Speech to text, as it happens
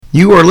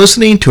You are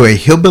listening to a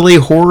Hillbilly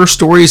Horror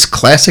Stories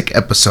classic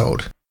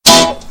episode.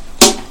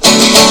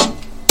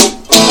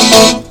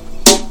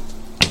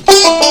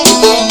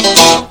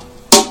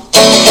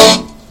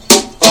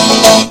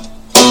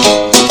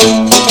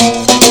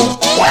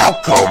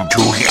 Welcome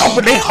to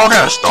Hillbilly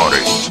Horror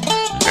Stories.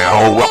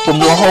 Now welcome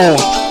your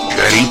host,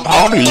 Jerry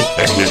Polly,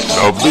 and his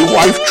lovely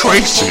wife,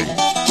 Tracy.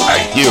 I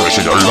hear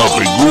she's a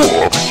lovely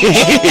girl.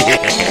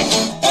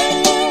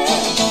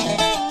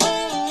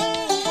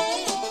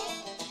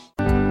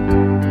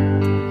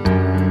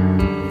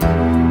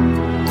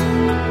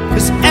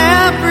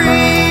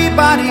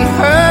 Everybody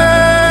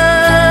hurts.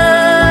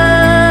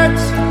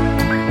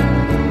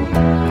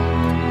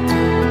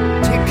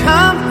 Take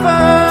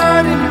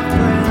comfort in your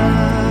friends.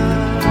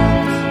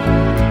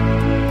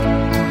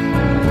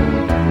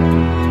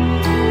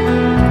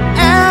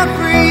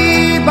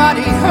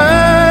 Everybody hurts.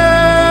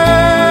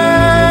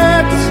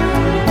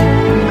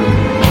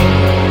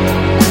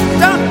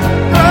 Don't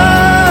throw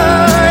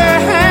your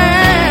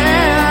hand.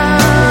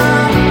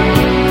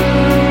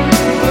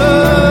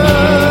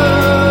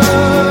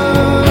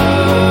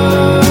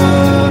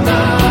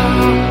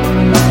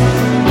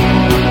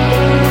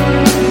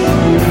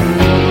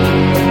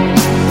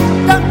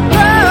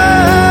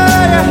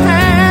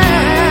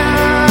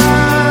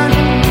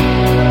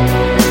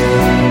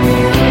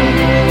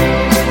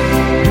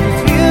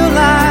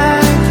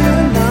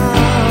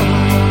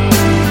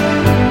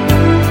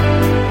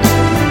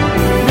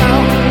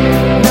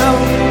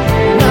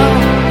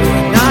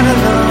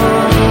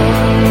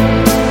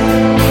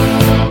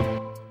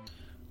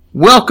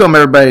 Welcome,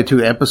 everybody,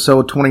 to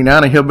episode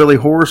 29 of Hillbilly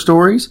Horror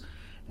Stories.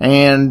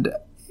 And,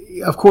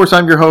 of course,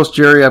 I'm your host,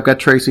 Jerry. I've got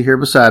Tracy here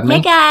beside me.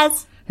 Hey,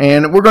 guys.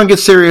 And we're going to get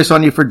serious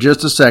on you for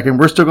just a second.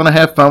 We're still going to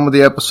have fun with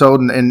the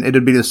episode, and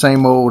it'll be the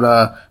same old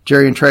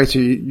Jerry and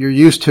Tracy you're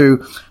used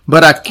to.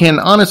 But I can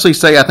honestly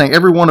say I think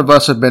every one of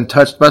us have been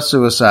touched by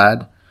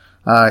suicide.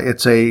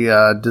 It's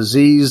a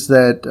disease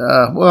that,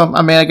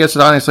 I guess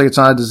honestly it's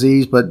not a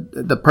disease, but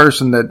the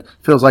person that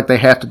feels like they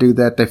have to do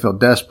that, they feel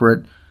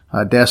desperate.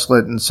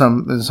 Desolate in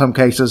some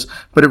cases,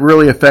 but it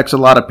really affects a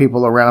lot of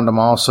people around them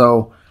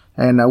also.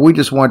 And we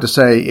just wanted to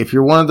say, if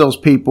you're one of those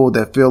people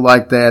that feel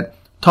like that,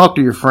 talk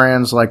to your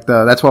friends.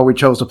 That's why we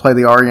chose to play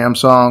the REM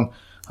song,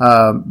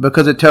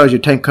 because it tells you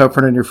take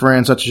comfort in your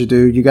friends, such as you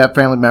do. You got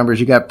family members,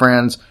 you got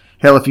friends.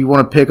 Hell, if you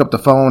want to pick up the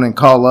phone and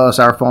call us,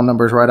 our phone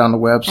number is right on the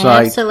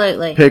website.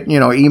 Absolutely.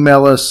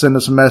 Email us, send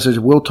us a message.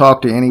 We'll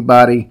talk to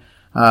anybody.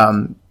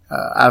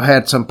 I've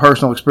had some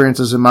personal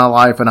experiences in my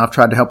life, and I've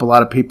tried to help a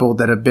lot of people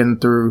that have been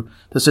through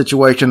the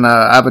situation.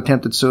 I've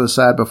attempted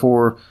suicide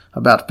before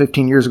about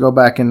 15 years ago,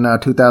 back in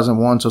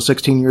 2001, so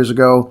 16 years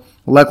ago.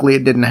 Luckily,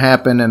 it didn't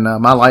happen, and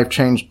my life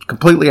changed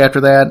completely after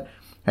that.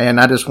 And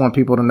I just want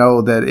people to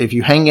know that if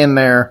you hang in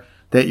there,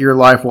 that your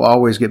life will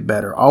always get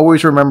better.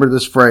 Always remember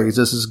this phrase.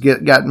 This has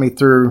gotten me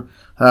through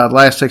the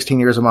last 16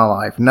 years of my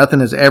life. Nothing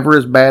is ever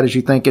as bad as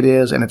you think it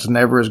is, and it's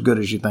never as good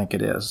as you think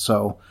it is.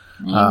 So,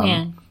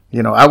 Amen.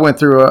 I went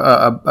through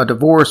a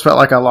divorce, felt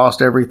like I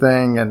lost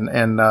everything,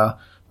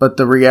 but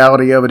the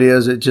reality of it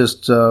is it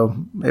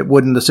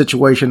wasn't the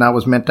situation I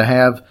was meant to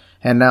have,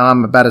 and now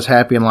I'm about as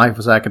happy in life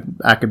as I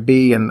could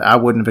be, and I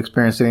wouldn't have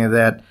experienced any of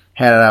that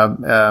had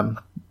I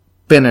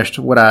finished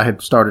what I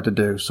had started to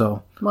do.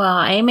 So,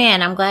 well,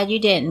 amen. I'm glad you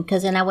didn't,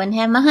 because then I wouldn't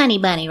have my honey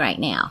bunny right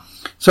now.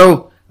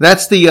 So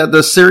that's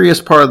the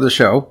serious part of the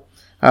show.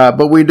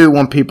 But we do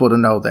want people to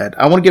know that.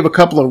 I want to give a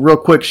couple of real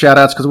quick shout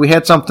outs because we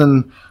had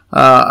something,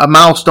 a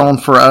milestone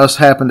for us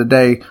happen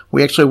today.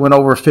 We actually went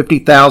over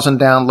 50,000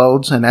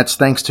 downloads, and that's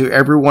thanks to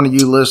every one of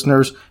you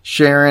listeners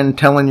sharing,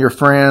 telling your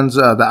friends,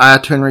 the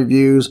iTunes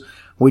reviews.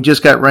 We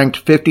just got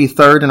ranked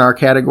 53rd in our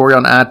category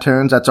on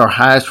iTunes. That's our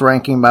highest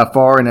ranking by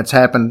far, and it's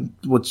happened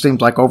what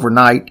seems like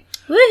overnight.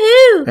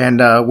 Woohoo!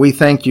 And we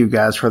thank you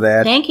guys for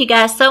that. Thank you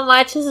guys so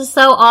much. This is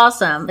so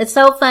awesome. It's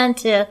so fun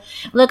to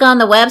look on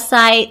the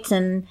websites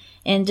and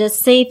just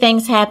see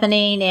things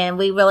happening, and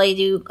we really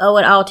do owe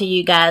it all to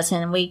you guys,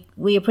 and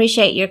we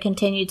appreciate your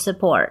continued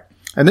support.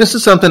 And this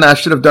is something I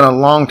should have done a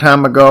long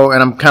time ago,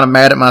 and I'm kind of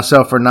mad at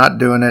myself for not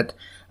doing it.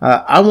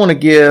 I want to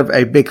give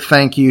a big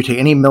thank you to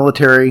any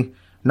military,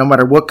 no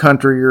matter what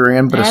country you're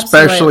in, but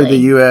especially the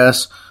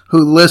U.S., who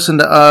listen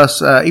to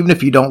us. Even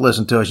if you don't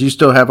listen to us, you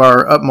still have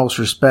our utmost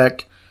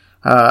respect.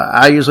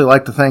 I usually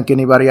like to thank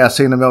anybody I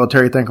see in the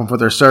military, thank them for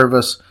their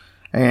service.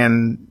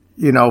 And,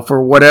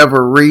 for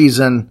whatever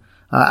reason,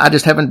 I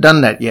just haven't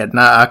done that yet, and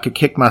I could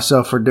kick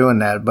myself for doing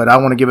that. But I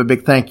want to give a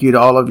big thank you to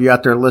all of you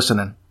out there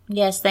listening.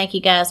 Yes, thank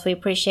you guys. We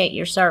appreciate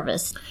your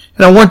service.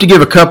 And I want to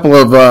give a couple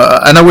of,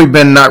 I know we've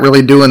been not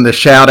really doing the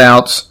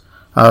shout-outs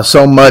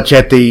so much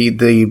at the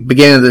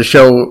beginning of the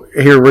show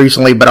here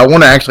recently, but I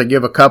want to actually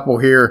give a couple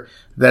here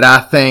that I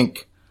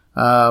think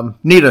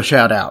need a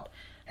shout-out.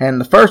 And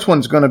the first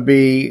one's going to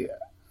be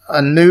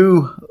a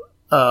new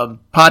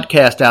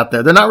podcast out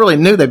there. They're not really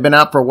new. They've been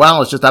out for a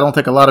while. It's just I don't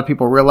think a lot of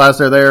people realize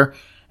they're there.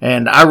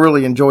 And I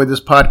really enjoyed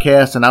this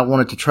podcast, and I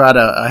wanted to try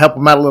to help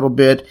them out a little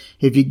bit.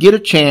 If you get a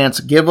chance,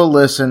 give a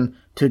listen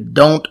to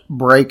Don't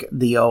Break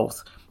the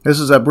Oath.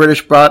 This is a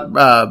British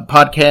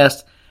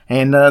podcast,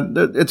 And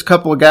it's a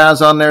couple of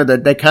guys on there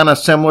that they kind of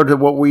similar to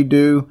what we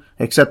do,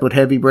 except with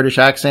heavy British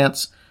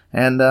accents.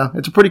 And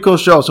it's a pretty cool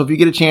show. So if you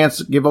get a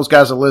chance, give those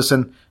guys a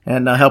listen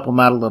and help them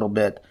out a little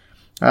bit.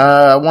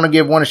 I want to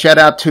give one a shout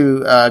out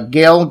to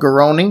Gail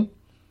Garoni.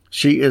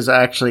 She is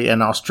actually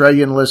an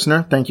Australian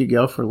listener. Thank you,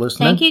 Gail, for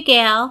listening. Thank you,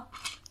 Gail.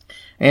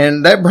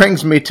 And that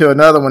brings me to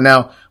another one.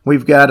 Now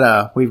we've got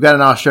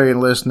an Australian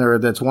listener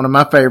that's one of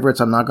my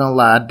favorites. I'm not going to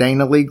lie,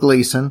 Dana Lee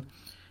Gleason.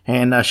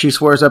 And she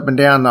swears up and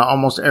down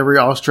almost every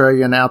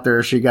Australian out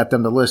there, she got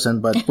them to listen.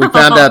 But we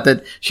found out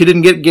that she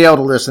didn't get Gail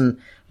to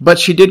listen, but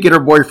she did get her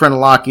boyfriend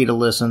Lockie to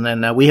listen.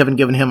 And we haven't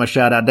given him a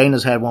shout out.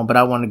 Dana's had one, but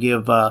I want to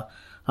give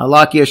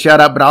Lockie a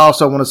shout out. But I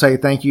also want to say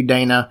thank you,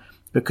 Dana,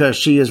 because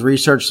she has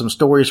researched some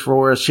stories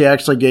for us. She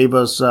actually gave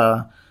us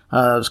a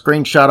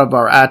screenshot of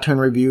our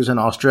iTunes reviews in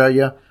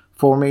Australia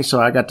for me, so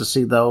I got to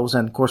see those.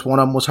 And of course, one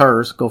of them was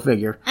hers. Go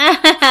figure.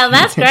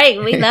 That's great.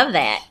 We love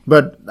that.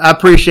 But I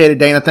appreciate it,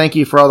 Dana. Thank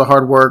you for all the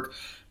hard work.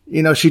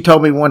 You know, she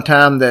told me one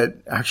time that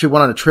she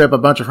went on a trip. A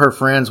bunch of her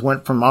friends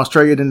went from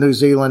Australia to New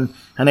Zealand,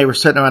 and they were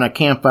sitting around a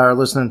campfire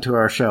listening to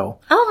our show.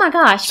 Oh my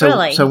gosh,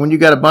 really? So when you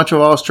got a bunch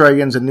of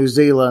Australians in New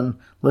Zealand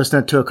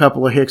listening to a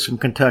couple of hicks from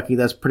Kentucky,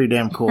 that's pretty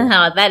damn cool.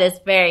 Oh, that is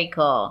very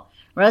cool.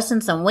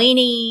 Roasting some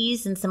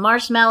weenies and some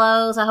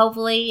marshmallows,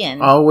 hopefully.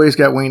 And always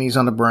got weenies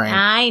on the brain.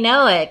 I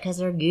know it, because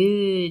they're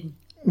good.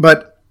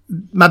 But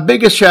my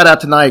biggest shout out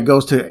tonight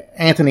goes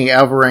to Anthony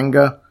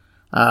Alvarenga.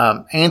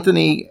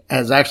 Anthony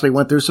has actually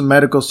went through some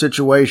medical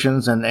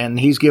situations, and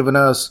he's given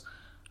us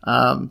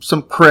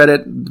some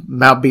credit,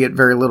 albeit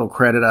very little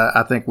credit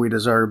I think we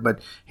deserve. But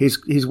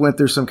he's went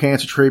through some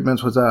cancer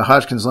treatments with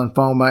Hodgkin's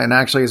lymphoma, and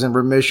actually is in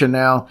remission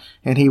now.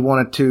 And he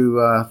wanted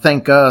to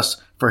thank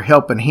us for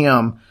helping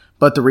him.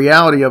 But the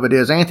reality of it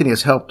is, Anthony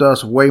has helped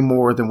us way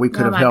more than we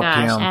could have helped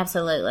him.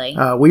 Absolutely.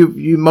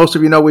 Most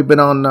of you know we've been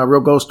on Real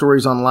Ghost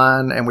Stories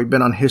Online, and we've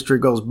been on History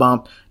Goes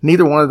Bump.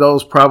 Neither one of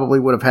those probably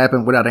would have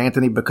happened without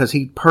Anthony, because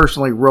he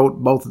personally wrote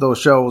both of those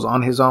shows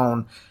on his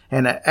own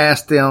and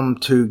asked them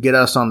to get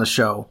us on the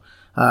show.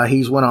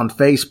 He's went on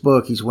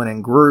Facebook. He's went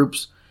in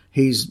groups.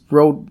 He's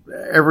wrote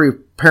every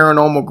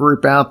paranormal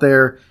group out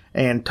there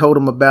and told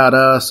them about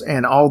us.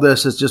 And all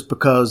this is just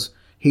because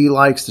he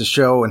likes the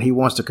show and he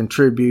wants to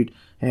contribute.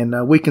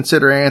 And we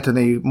consider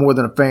Anthony more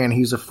than a fan.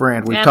 He's a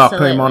friend. We've talked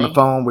to him on the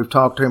phone. We've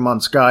talked to him on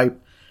Skype.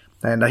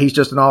 And he's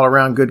just an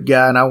all-around good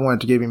guy, and I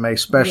wanted to give him a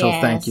special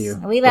thank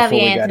you. We love you,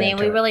 Anthony, and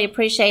we really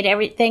appreciate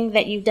everything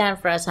that you've done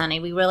for us, honey.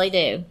 We really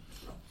do.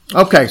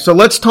 Okay, so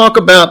let's talk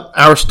about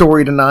our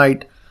story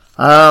tonight.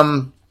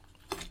 Man,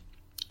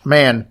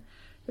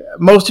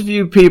 most of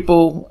you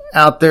people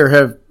out there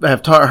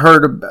have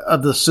heard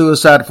of the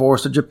Suicide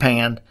Forest of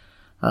Japan.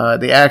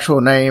 The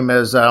actual name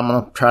is, I'm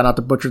going to try not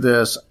to butcher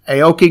this,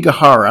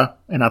 Aokigahara,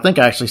 and I think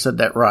I actually said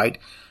that right.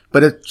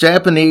 But it's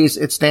Japanese,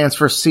 it stands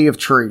for Sea of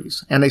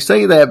Trees. And they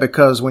say that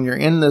because when you're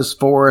in this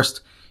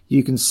forest,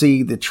 you can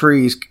see the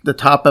trees, the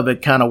top of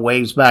it kind of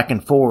waves back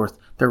and forth.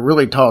 They're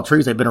really tall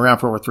trees. They've been around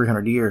for over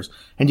 300 years.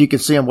 And you can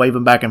see them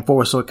waving back and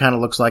forth, so it kind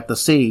of looks like the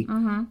sea,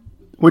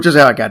 which is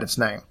how it got its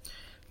name.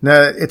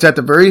 Now, it's at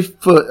the very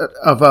foot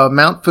of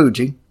Mount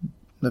Fuji.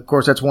 Of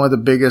course, that's one of the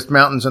biggest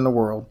mountains in the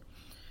world.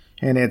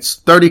 And it's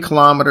 30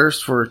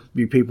 kilometers for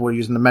you people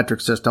using the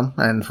metric system.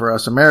 And for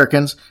us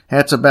Americans,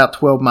 that's about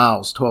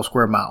 12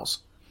 square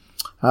miles.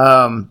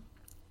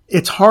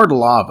 It's hard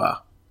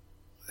lava.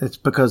 It's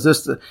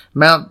because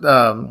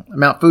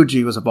Mount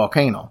Fuji was a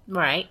volcano.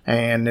 Right.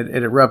 And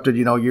it erupted,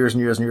 years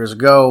and years and years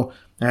ago.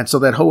 And so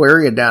that whole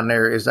area down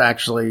there is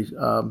actually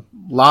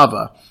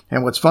lava.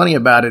 And what's funny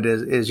about it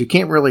is you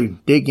can't really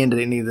dig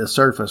into any of the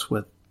surface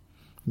with,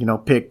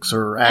 picks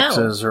or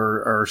axes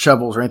or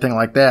shovels or anything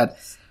like that.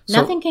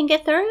 Nothing can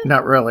get through?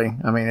 Not really.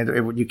 I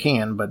mean, you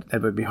can, but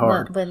it would be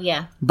hard. But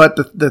yeah. But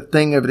the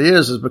thing of it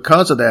is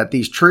because of that,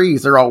 these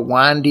trees, they're all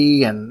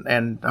windy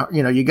and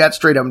you got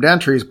straight up and down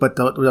trees, but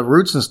the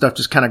roots and stuff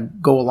just kind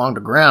of go along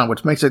the ground,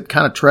 which makes it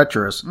kind of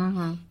treacherous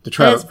to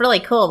try. But it's really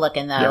cool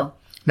looking, though. Yeah.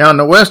 Now, on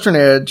the western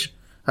edge,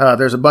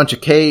 there's a bunch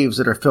of caves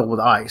that are filled with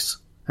ice.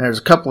 And there's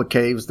a couple of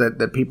caves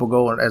that people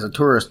go as a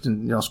tourist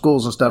and,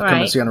 schools and stuff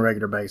come and see on a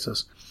regular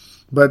basis.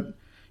 But,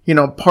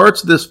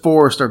 parts of this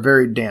forest are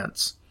very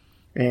dense.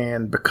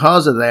 And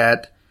because of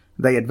that,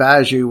 they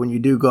advise you when you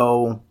do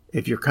go,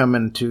 if you're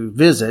coming to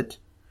visit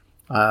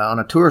on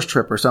a tourist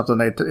trip or something,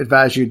 they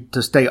advise you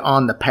to stay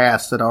on the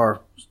paths that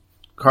are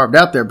carved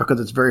out there because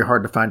it's very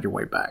hard to find your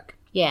way back.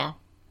 Yeah.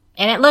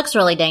 And it looks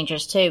really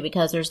dangerous, too,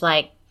 because there's,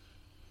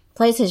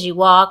 places you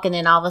walk and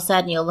then all of a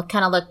sudden you'll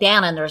kind of look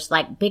down and there's,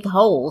 big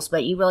holes,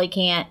 but you really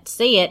can't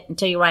see it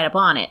until you're right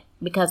upon it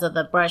because of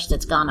the brush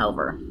that's gone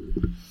over.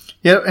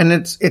 Yeah, and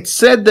it's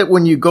said that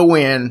when you go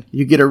in,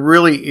 you get a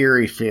really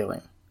eerie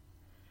feeling.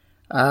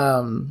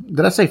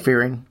 Did I say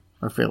fearing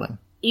or feeling?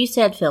 You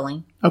said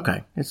feeling.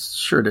 Okay. It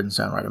sure didn't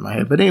sound right in my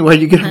head. But anyway,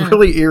 you get a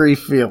really eerie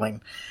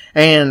feeling.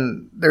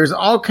 And there's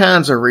all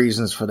kinds of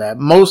reasons for that.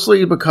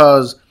 Mostly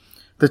because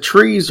the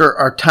trees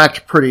are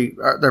packed pretty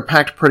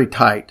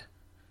tight.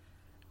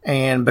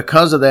 And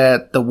because of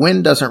that, the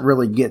wind doesn't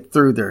really get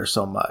through there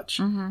so much.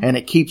 And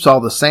it keeps all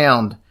the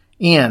sound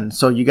in.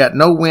 So you got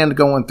no wind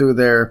going through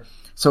there.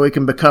 So it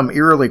can become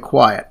eerily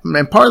quiet.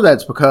 And part of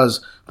that's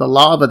because the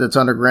lava that's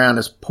underground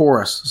is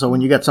porous. So when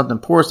you got something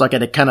porous like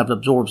that, it kind of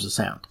absorbs the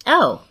sound.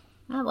 Oh,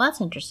 well,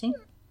 that's interesting.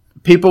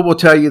 People will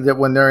tell you that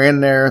when they're in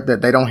there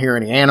that they don't hear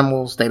any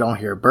animals. They don't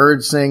hear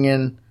birds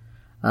singing.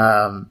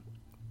 And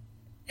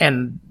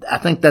I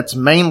think that's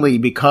mainly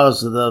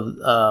because of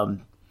the,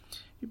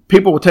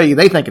 people will tell you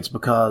they think it's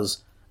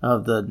because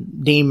of the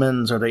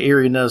demons or the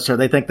eeriness, or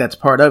they think that's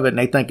part of it, and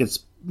they think it's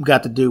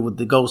got to do with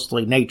the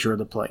ghostly nature of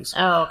the place.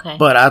 Oh, okay.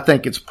 But I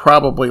think it's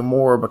probably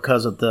more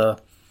because of the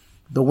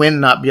wind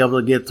not be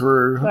able to get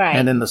through, Right.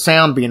 and then the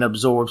sound being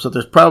absorbed. So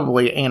there's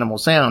probably animal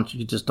sounds,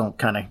 you just don't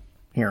kind of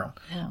hear them.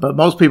 Yeah. But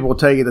most people will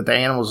tell you that the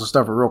animals and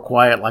stuff are real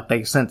quiet, like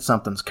they sense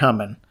something's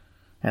coming,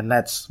 and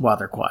that's why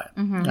they're quiet.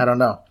 Mm-hmm. I don't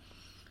know.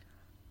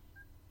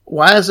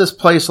 Why is this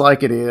place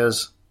like it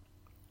is?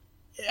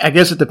 I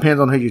guess it depends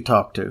on who you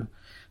talk to.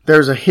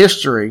 There's a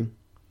history,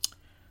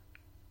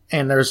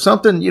 and there's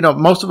something,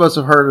 most of us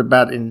have heard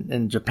about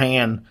in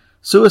Japan.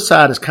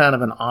 Suicide is kind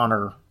of an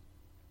honor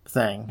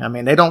thing. I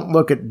mean, they don't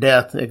look at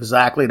death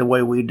exactly the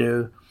way we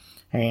do,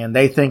 and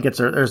they think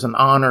there's an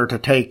honor to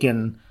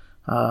taking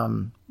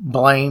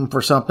blame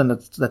for something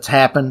that's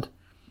happened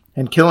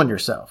and killing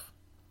yourself.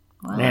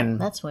 Wow, and-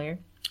 that's weird.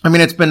 I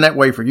mean, it's been that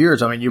way for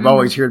years. I mean, you've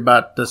always heard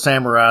about the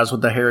samurais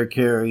with the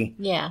harikiri,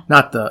 Yeah.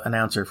 not the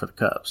announcer for the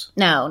Cubs.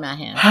 No, not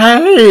him.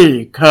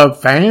 Hey, Cub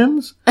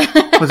fans!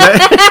 Was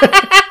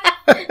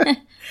that?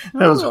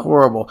 That was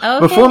horrible. Okay.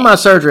 Before my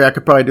surgery, I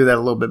could probably do that a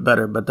little bit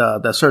better, but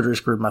that surgery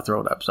screwed my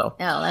throat up. So,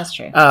 Oh, that's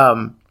true.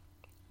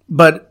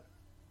 but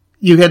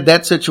you had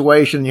that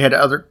situation. You had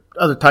other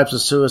types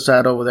of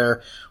suicide over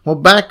there. Well,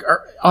 back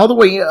all the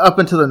way up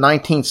into the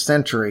 19th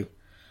century,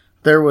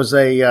 there was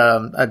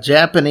a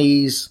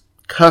Japanese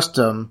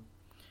custom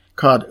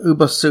called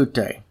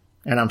ubasute,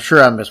 and I'm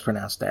sure I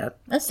mispronounced that.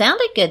 That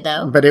sounded good,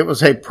 though. But it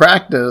was a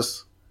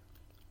practice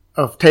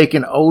of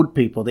taking old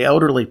people, the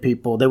elderly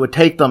people. They would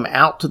take them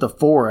out to the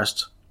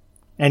forest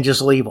and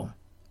just leave them.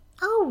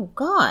 Oh,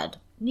 God.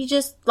 You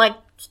just,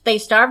 they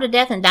starve to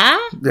death and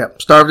die?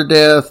 Yep, starve to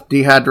death,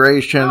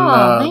 dehydration,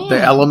 Oh, the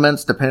man.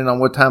 elements, depending on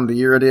what time of the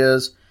year it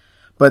is.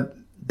 But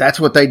that's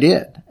what they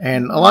did.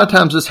 And a lot of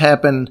times this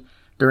happened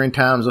during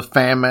times of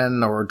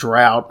famine or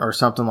drought or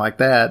something like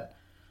that.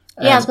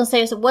 Yeah, I was going to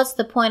say, so what's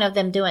the point of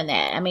them doing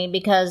that? I mean,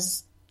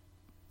 because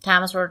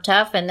times were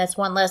tough and that's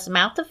one less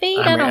mouth to feed?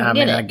 I don't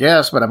get it. I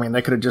guess, but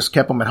they could have just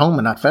kept them at home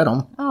and not fed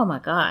them. Oh, my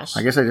gosh.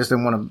 I guess they just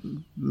didn't want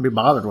to be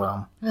bothered with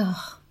them.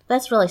 Oh,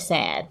 that's really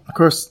sad. Of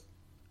course,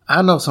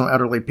 I know some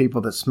elderly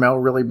people that smell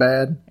really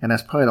bad, and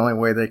that's probably the only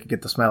way they could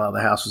get the smell out of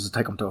the house was to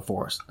take them to a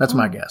forest. That's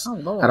my guess. oh,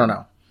 Lord. I don't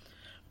know.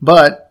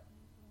 But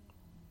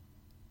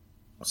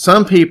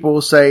some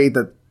people say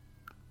that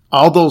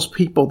all those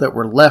people that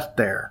were left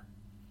there,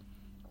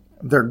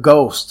 their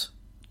ghosts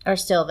Are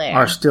still there.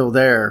 are still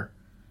there,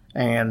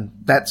 and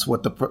that's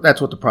what the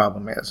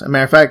problem is. As a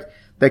matter of fact,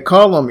 they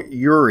call them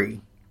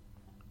Yuri,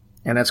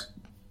 and that's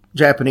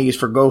Japanese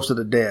for ghost of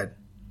the dead.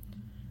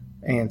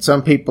 And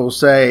some people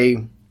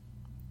say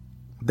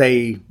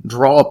they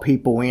draw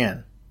people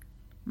in,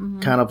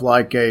 kind of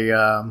like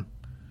a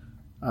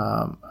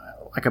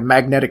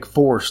magnetic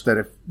force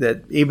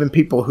that even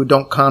people who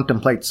don't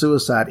contemplate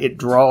suicide, it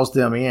draws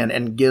them in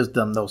and gives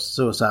them those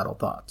suicidal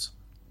thoughts.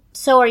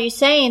 So are you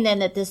saying then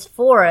that this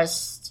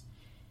forest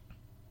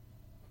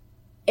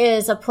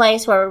is a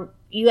place where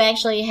you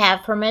actually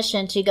have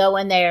permission to go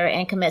in there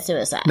and commit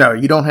suicide? No,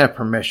 you don't have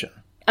permission.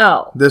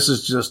 Oh. This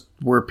is just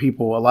where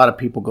a lot of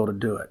people go to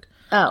do it.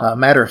 Oh.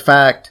 Matter of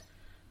fact,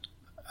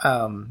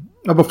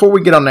 before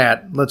we get on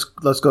that, let's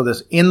go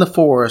this. In the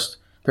forest,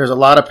 there's a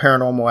lot of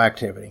paranormal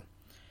activity.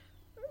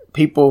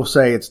 People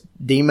say it's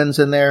demons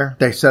in there.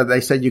 They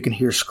said you can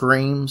hear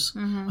screams.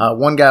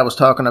 One guy was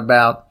talking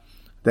about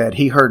that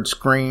he heard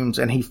screams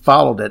and he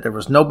followed it. There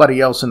was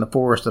nobody else in the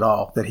forest at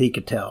all that he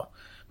could tell.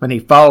 But he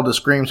followed the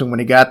screams, and when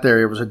he got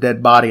there, it was a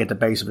dead body at the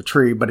base of a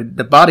tree. But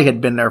the body had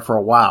been there for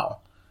a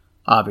while,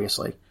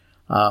 obviously,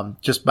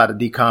 just by the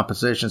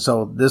decomposition.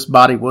 So this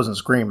body wasn't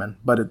screaming,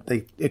 but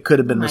it could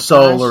have been my the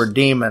soul gosh. or a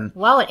demon.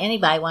 Why would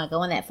anybody want to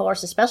go in that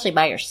forest, especially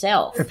by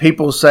yourself?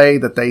 People say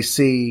that they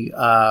see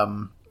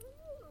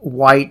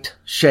white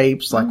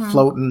shapes like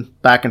floating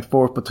back and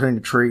forth between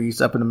the trees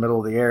up in the middle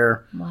of the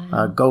air,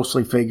 Wow.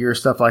 ghostly figures,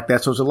 stuff like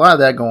that. So there's a lot of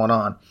that going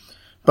on.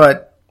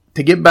 But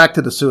to get back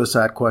to the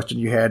suicide question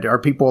you had, are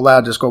people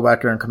allowed to just go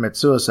back there and commit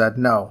suicide?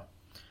 No.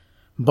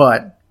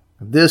 But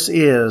this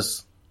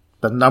is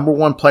the number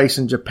one place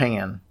in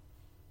Japan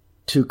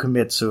to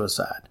commit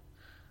suicide.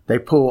 They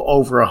pull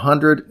over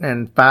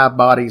 105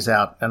 bodies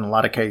out in a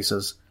lot of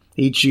cases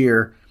each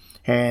year.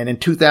 And in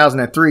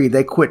 2003,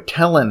 they quit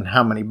telling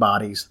how many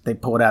bodies they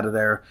pulled out of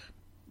there.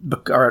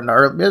 It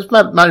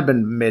might have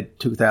been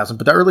mid-2000,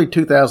 but the early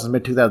 2000s,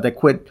 mid-2000s, they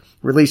quit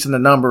releasing the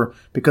number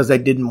because they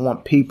didn't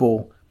want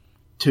to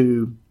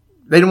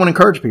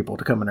encourage people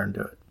to come in there and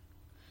do it.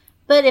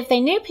 But if they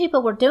knew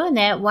people were doing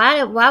that,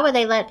 why would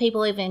they let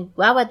people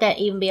why would that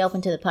even be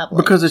open to the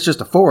public? Because it's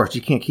just a forest.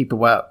 You can't keep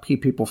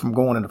people from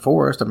going in the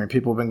forest. I mean,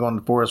 people have been going to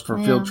the forest for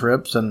field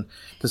trips and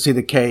to see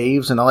the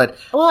caves and all that.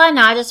 Well, I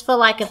know. I just feel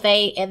like if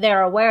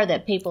they're aware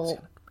that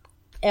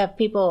if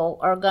people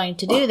are going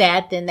to do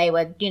that, then they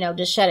would,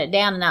 just shut it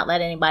down and not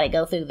let anybody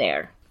go through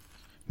there.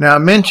 Now, I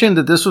mentioned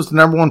that this was the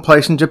number 1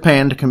 place in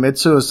Japan to commit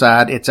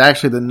suicide. It's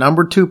actually the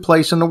number 2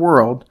 place in the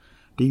world.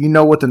 Do you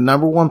know what the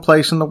number 1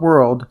 place in the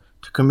world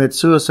to commit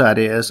suicide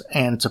is?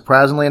 And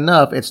surprisingly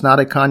enough, it's not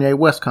a Kanye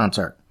West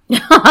concert.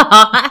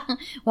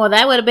 Well,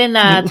 that would have been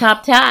the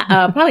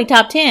probably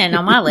top 10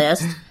 on my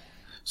list.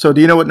 So,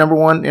 do you know what number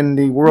 1 in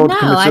the world to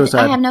commit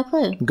suicide? I have no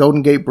clue.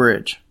 Golden Gate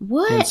Bridge.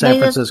 What? In San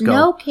Francisco.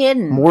 No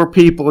kidding. More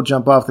people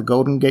jump off the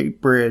Golden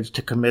Gate Bridge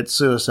to commit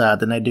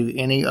suicide than they do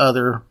any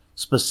other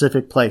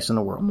specific place in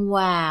the world.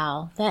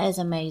 Wow, that is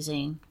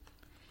amazing.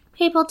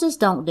 People just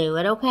don't do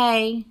it,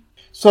 okay?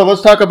 So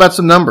let's talk about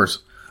some numbers.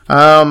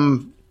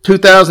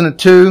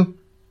 2002,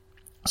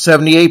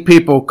 78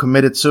 people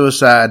committed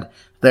suicide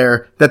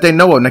there that they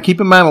know of. Now keep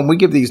in mind when we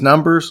give these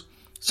numbers,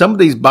 some of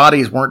these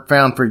bodies weren't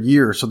found for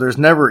years, so there's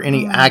never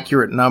any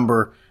accurate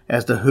number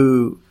as to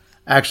who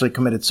actually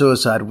committed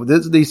suicide.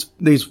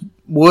 These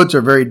woods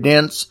are very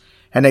dense,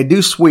 and they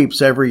do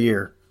sweeps every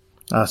year.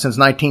 Since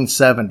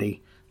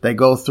 1970, they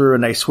go through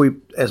and they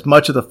sweep as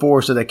much of the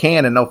forest as they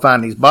can, and they'll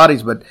find these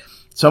bodies. But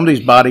some of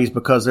these bodies,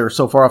 because they're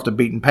so far off the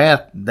beaten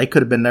path, they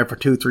could have been there for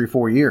 2, 3,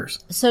 4 years.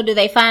 So do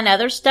they find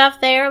other stuff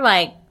there,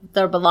 like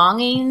their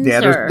belongings?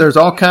 Yeah, there's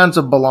all kinds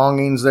of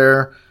belongings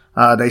there.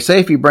 They say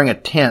if you bring a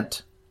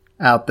tent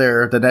out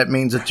there, that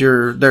means that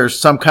there's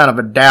some kind of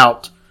a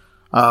doubt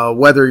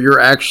whether you're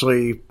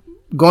actually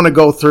going to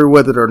go through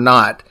with it or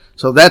not.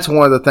 So that's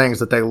one of the things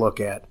that they look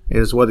at,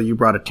 is whether you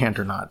brought a tent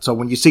or not. So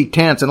when you see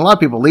tents, and a lot of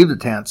people leave the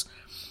tents,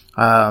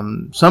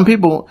 some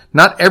people,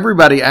 not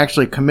everybody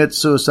actually commits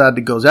suicide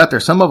that goes out there.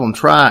 Some of them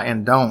try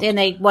and don't. And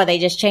they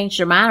just changed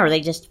their mind, or they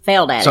just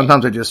failed at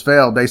Sometimes they just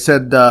failed. They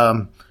said,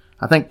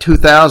 I think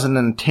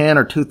 2010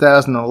 or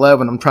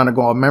 2011, I'm trying to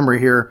go on memory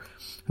here,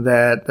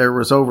 that there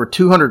was over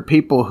 200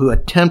 people who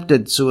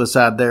attempted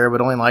suicide there,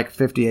 but only like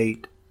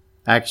 58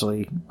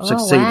 actually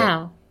succeeded.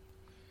 Wow.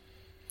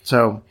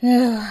 So,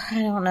 I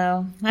don't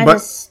know.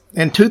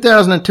 In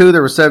 2002,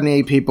 there were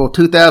 78 people.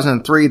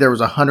 2003, there was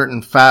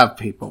 105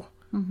 people.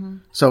 Mm-hmm.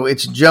 So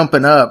it's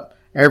jumping up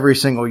every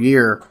single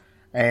year.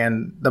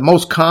 And the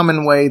most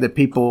common way that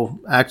people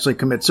actually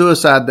commit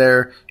suicide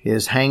there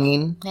is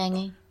hanging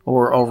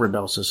or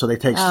overdoses. So they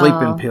take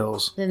sleeping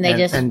pills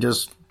and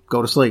just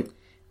go to sleep.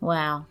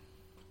 Wow.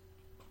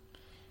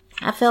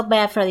 I feel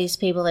bad for these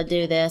people that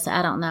do this.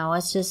 I don't know.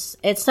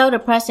 It's so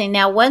depressing.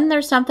 Now, wasn't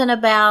there something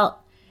about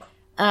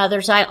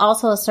there's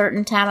also a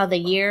certain time of the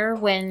year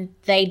when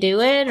they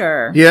do it,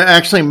 or? Yeah,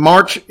 actually,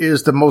 March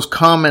is the most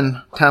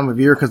common time of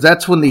year because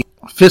that's when the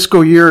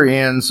fiscal year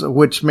ends,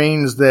 which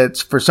means that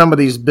for some of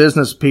these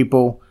business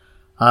people,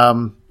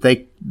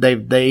 they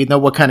know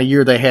what kind of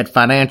year they had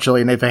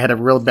financially, and if they had a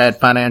real bad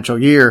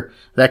financial year,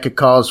 that could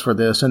cause for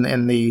this.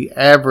 And the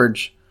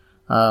average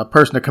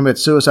person to commit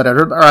suicide,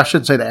 or I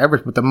shouldn't say the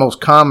average, but the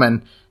most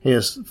common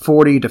is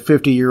 40 to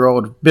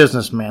 50-year-old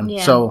businessmen.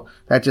 Yeah. So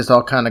that just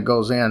all kind of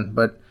goes in,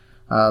 but.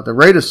 The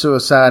rate of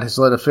suicide has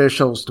led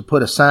officials to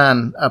put a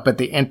sign up at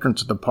the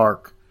entrance of the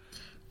park.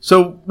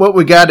 So what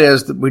we got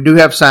is that we do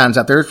have signs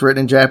out there. It's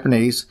written in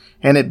Japanese,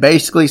 and it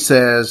basically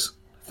says,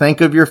 think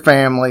of your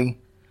family.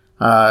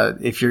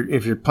 If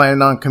you're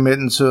planning on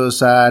committing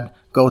suicide,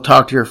 go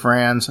talk to your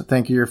friends,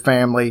 think of your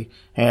family,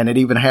 and it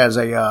even has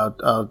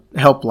a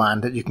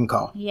helpline that you can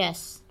call.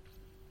 Yes.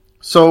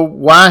 So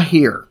why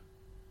here?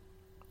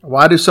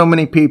 Why do so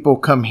many people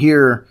come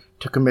here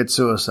to commit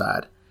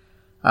suicide?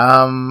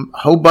 A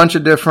whole bunch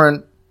of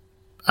different.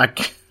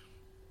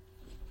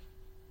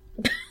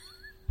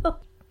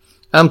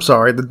 I'm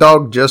sorry, the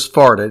dog just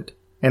farted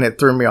and it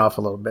threw me off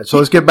a little bit. So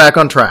let's get back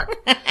on track.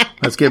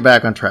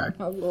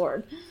 Oh,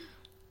 Lord.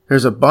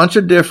 There's a bunch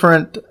of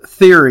different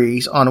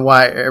theories on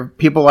why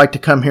people like to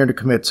come here to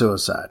commit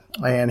suicide.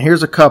 And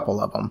here's a couple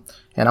of them.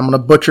 And I'm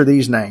going to butcher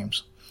these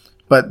names.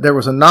 But there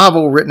was a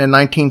novel written in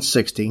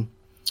 1960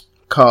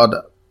 called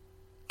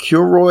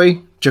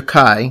Kuroi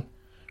Jukai,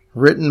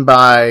 written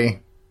by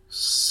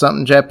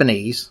something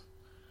Japanese.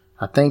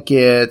 I think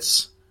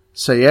it's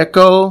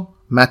Sayeko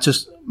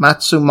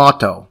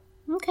Matsumoto.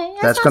 Okay,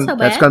 that's not so bad.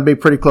 That's going to be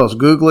pretty close.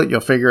 Google it,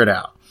 you'll figure it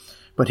out.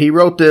 But he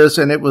wrote this,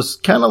 and it was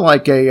kind of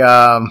like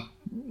a,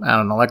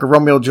 like a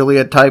Romeo and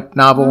Juliet type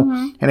novel.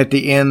 Mm-hmm. And at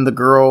the end, the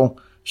girl,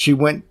 she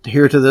went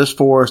here to this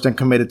forest and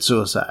committed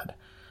suicide.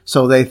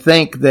 So they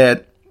think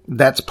that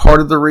that's part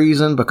of the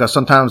reason, because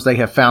sometimes they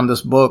have found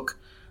this book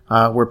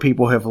where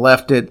people have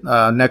left it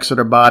next to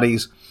their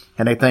bodies.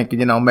 And they think,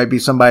 maybe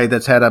somebody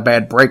that's had a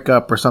bad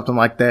breakup or something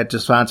like that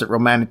just finds it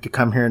romantic to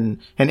come here and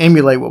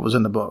emulate what was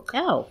in the book.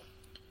 Oh.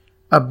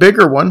 A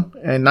bigger one,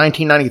 in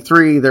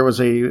 1993, there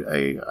was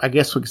I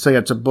guess we could say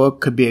it's a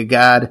book, could be a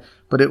guide,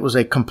 but it was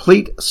a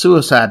complete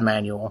suicide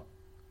manual.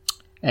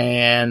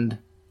 And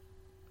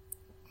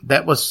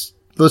that was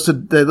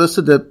listed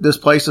this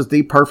place as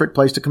the perfect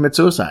place to commit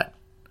suicide.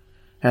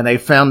 And they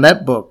found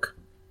that book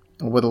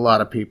with a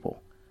lot of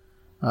people.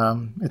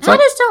 I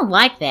just don't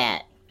like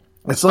that.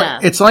 It's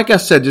like I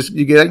said, just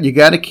you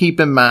got to keep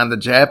in mind the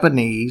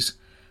Japanese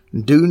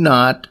do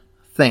not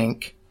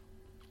think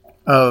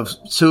of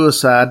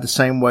suicide the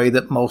same way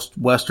that most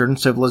Western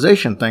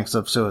civilization thinks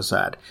of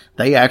suicide.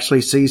 They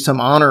actually see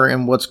some honor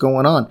in what's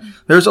going on.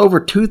 There's over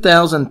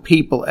 2,000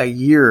 people a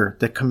year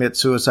that commit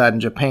suicide in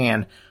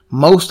Japan,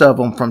 most of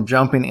them from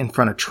jumping in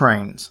front of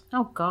trains.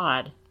 Oh,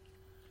 God.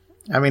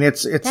 I mean,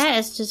 it's that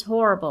is just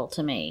horrible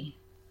to me.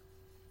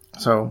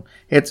 So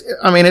they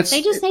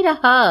just need a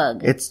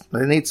hug.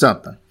 They need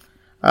something.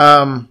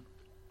 So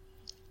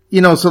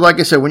like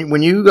I said,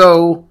 when you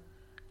go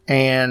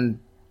and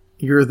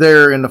you're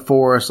there in the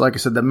forest, like I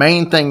said, the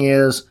main thing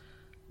is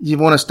you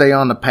want to stay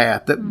on the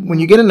path. That when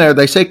you get in there,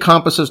 they say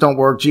compasses don't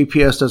work,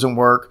 GPS doesn't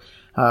work.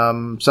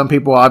 Some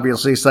people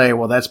obviously say,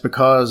 well, that's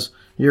because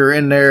you're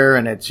in there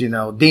and it's,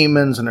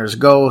 demons and there's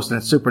ghosts and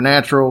it's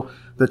supernatural.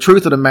 The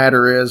truth of the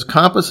matter is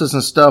compasses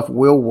and stuff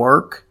will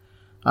work,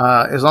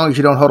 as long as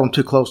you don't hold them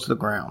too close to the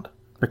ground.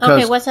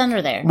 Okay, what's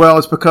under there? Well,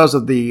 it's because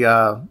of the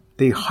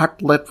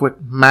hot liquid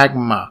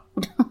magma.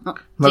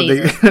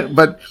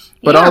 but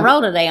you're on a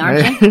roll today,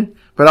 aren't you?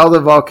 But all the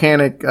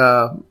volcanic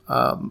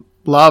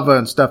lava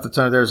and stuff that's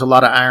under there, there's a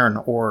lot of iron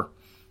ore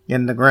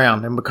in the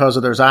ground, and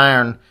because there's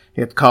iron,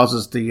 it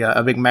causes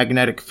a big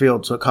magnetic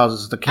field, so it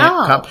causes the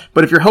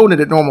but if you're holding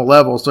it at normal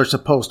levels, they're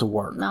supposed to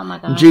work. Oh my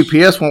gosh.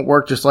 GPS won't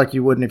work just like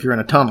you wouldn't if you're in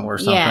a tunnel or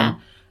something. Yeah.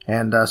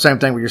 And same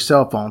thing with your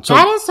cell phone. So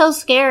that is so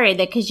scary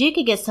because you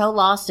could get so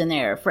lost in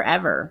there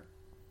forever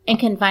and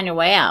couldn't find your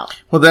way out.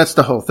 Well, that's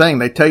the whole thing.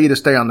 They tell you to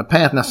stay on the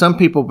path. Now, some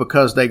people,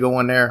 because they go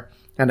in there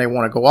and they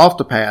want to go off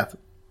the path,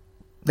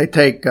 they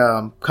take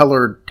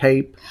colored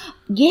tape.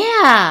 Yeah,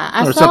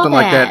 I or saw something that.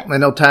 like that,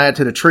 and they'll tie it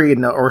to the tree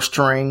or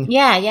string.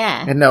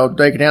 Yeah. And they'll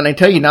take it down. They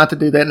tell you not to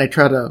do that, and they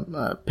try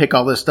to pick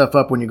all this stuff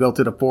up when you go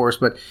through the forest.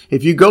 But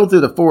if you go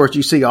through the forest,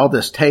 you see all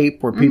this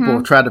tape where people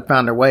have tried to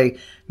find their way.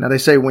 Now, they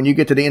say when you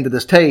get to the end of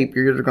this tape,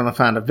 you're either going to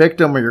find a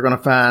victim or you're going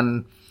to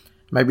find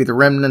maybe the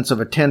remnants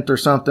of a tent or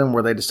something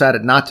where they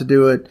decided not to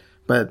do it.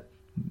 But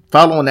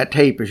following that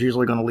tape is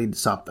usually going to lead to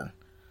something.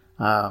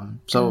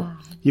 So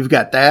you've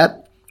got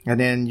that, and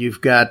then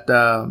you've got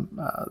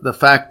the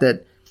fact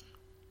that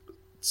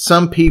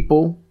some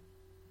people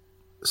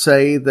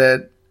say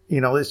that,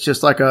 it's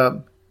just like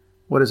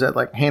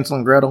like Hansel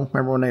and Gretel?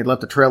 Remember when they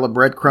left a trail of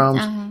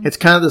breadcrumbs? It's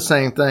kind of the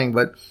same thing,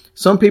 but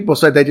some people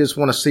say they just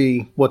want to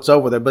see what's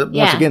over there. But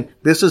once again,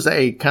 this is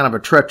a kind of a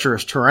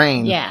treacherous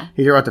terrain. Yeah.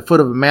 You're at the foot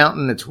of a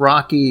mountain. It's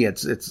rocky.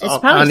 It's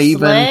probably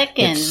uneven. Slick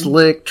it's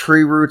slick.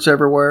 Tree roots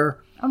everywhere.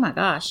 Oh my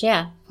gosh,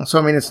 yeah.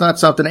 So, it's not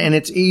something, and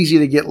it's easy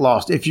to get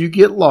lost. If you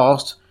get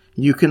lost,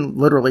 you can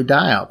literally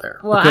die out there.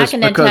 Well, I can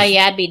then tell you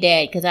I'd be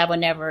dead because I would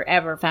never,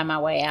 ever find my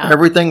way out.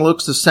 Everything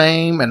looks the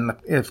same, and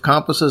if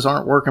compasses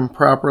aren't working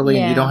properly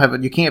and you don't have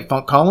it, you can't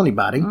call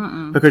anybody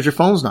because your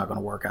phone's not going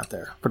to work out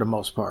there for the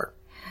most part.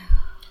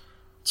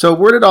 So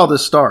where did all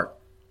this start?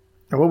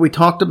 Well, we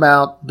talked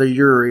about the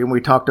Yuri, and we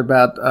talked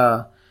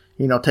about,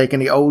 taking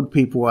the old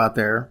people out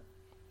there.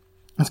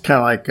 It's kind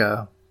of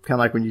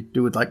like when you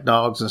do with like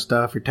dogs and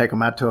stuff, you take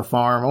them out to a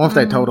farm. I wonder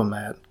if they told them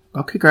that.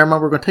 Okay, Grandma,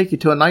 we're going to take you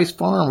to a nice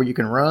farm where you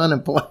can run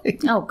and play.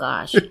 Oh,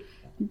 gosh.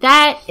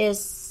 That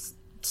is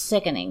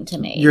sickening to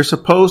me. You're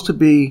supposed to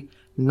be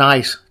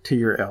nice to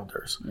your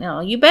elders. No,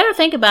 you better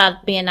think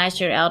about being nice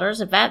to your elders.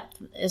 If that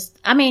is,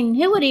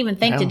 who would even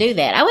think to do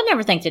that? I would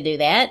never think to do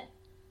that.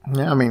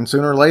 Yeah,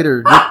 sooner or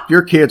later,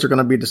 your kids are going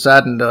to be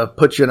deciding to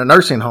put you in a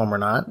nursing home or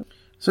not.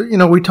 So,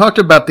 we talked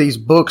about these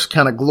books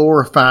kind of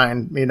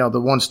glorifying, the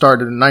one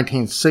started in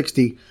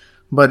 1960,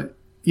 but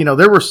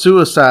there were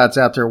suicides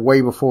out there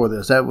way before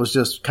this. That was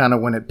just kind of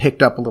when it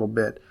picked up a little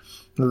bit.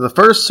 The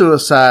first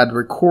suicide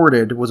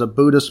recorded was a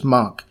Buddhist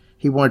monk.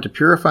 He wanted to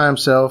purify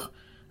himself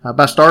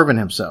by starving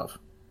himself.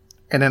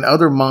 And then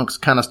other monks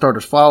kind of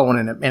started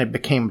following it, and it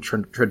became a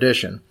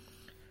tradition.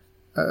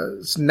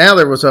 So now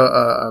there was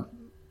a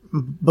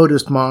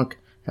Buddhist monk,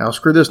 and I'll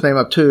screw this name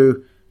up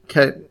too,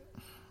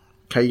 Kiyomyo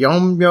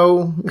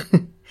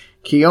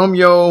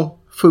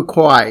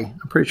Fukwai.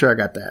 I'm pretty sure I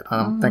got that.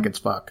 I don't think it's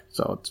fuck,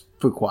 so it's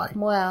Fukwai.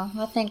 Well,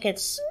 I think they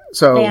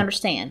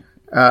understand.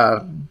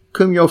 Kumyo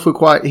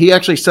Fukwai, he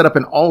actually set up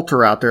an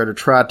altar out there to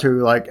try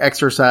to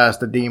exorcise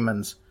the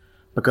demons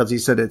because he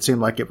said it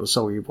seemed like it was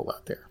so evil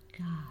out there.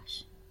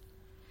 Gosh.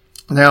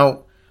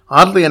 Now,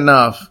 oddly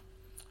enough,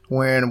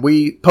 when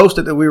we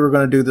posted that we were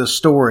going to do this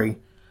story,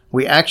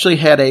 we actually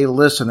had a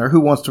listener who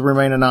wants to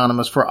remain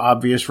anonymous for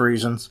obvious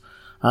reasons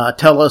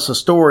tell us a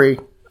story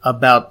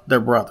about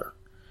their brother.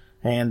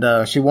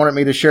 And she wanted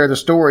me to share the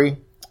story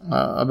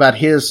about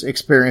his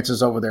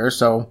experiences over there,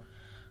 so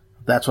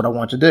that's what I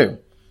want to do.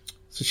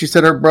 So she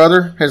said her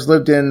brother has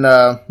lived in,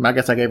 I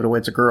guess I gave it away,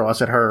 it's a girl. I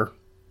said her.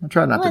 I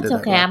try not to do that.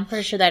 That's okay. I'm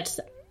pretty sure that's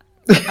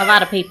a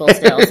lot of people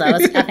still, so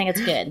I think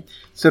it's good.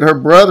 Said her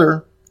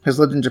brother has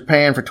lived in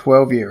Japan for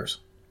 12 years.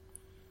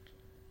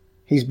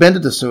 He's been to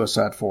the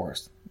suicide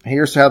forest.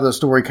 Here's how the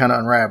story kind of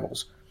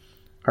unravels.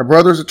 Her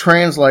brother's a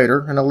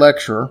translator and a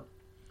lecturer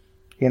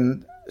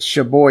in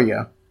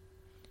Shibuya.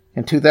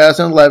 In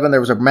 2011, there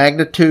was a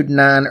magnitude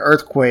 9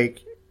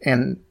 earthquake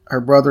and her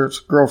brother's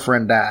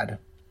girlfriend died.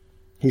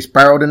 He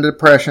spiraled into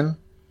depression.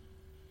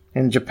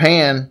 In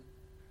Japan,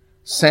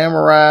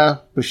 Samurai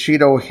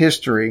Bushido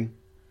history,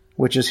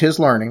 which is his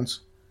learnings,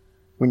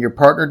 when your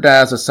partner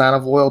dies, a sign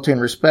of loyalty and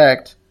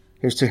respect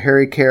is to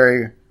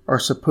harikari or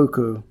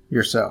seppuku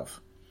yourself.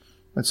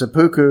 And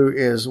seppuku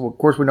is, well, of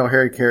course we know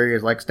harikari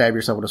is like stab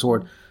yourself with a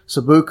sword.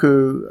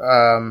 Seppuku,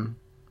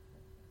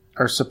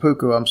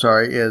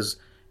 is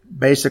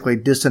basically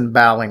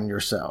disemboweling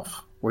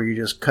yourself, where you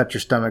just cut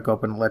your stomach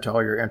open and let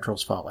all your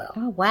entrails fall out.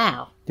 Oh,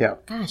 wow. Yeah.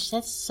 Gosh,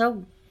 that's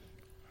so...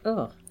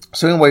 Ugh.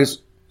 So anyways,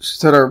 she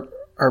said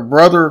her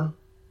brother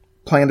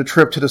planned a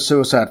trip to the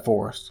suicide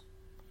forest.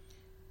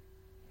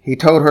 He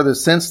told her that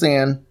since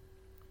then,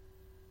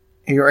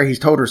 he's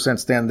told her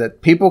since then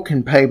that people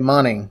can pay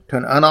money to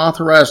an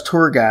unauthorized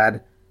tour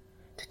guide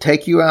to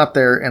take you out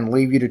there and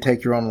leave you to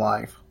take your own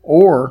life,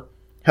 or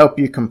help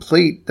you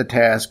complete the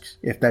task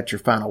if that's your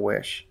final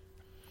wish.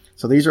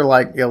 So these are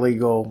like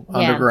illegal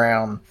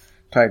underground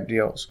type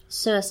deals.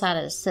 Suicide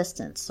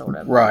assistance, sort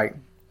of. Right.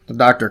 The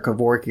Dr.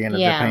 Kevorkian in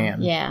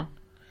Japan. Yeah.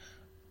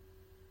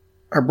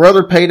 Her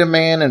brother paid a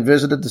man and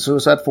visited the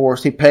suicide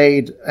forest. He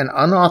paid an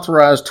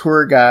unauthorized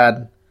tour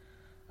guide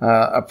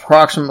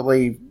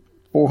approximately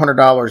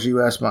 $400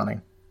 U.S. money.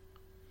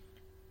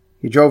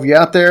 He drove you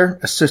out there,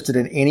 assisted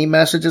in any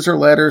messages or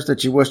letters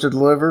that you wish to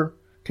deliver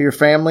to your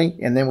family,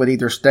 and then would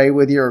either stay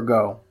with you or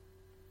go.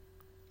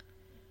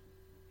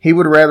 He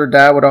would rather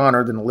die with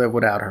honor than live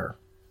without her.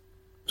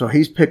 So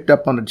he's picked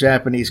up on the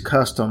Japanese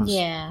customs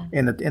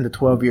in the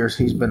 12 years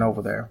he's been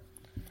over there.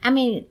 I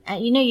mean,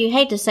 you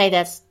hate to say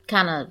that's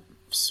kind of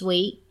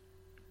sweet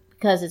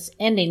because it's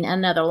ending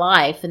another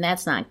life, and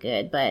that's not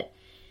good, but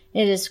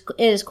it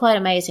is quite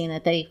amazing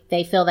that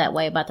they feel that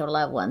way about their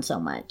loved one so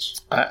much.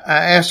 I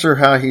asked her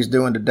how he's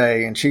doing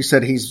today, and she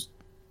said he's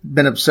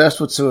been obsessed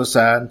with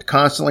suicide,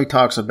 constantly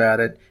talks about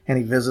it, and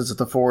he visits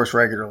the forest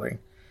regularly.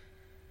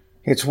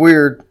 It's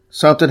weird.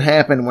 Something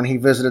happened when he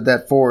visited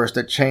that forest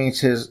that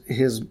changed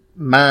his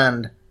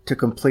mind to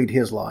complete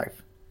his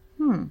life.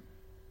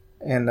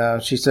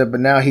 And she said, but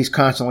now he's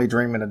constantly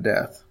dreaming of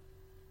death.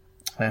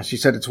 And she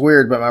said, it's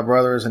weird, but my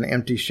brother is an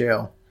empty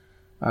shell.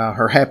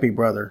 Her happy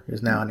brother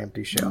is now an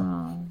empty shell.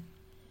 Oh.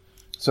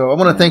 So I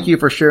want to thank you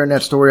for sharing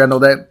that story. I know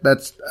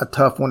that's a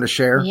tough one to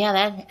share. Yeah,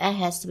 that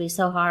has to be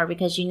so hard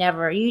because you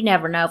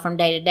never know from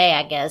day to day,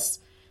 I guess.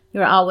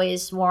 You're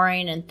always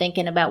worrying and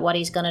thinking about what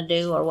he's going to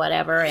do or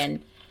whatever.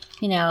 And,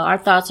 our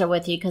thoughts are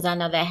with you because I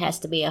know that has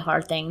to be a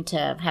hard thing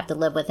to have to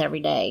live with every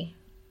day.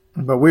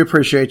 But we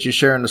appreciate you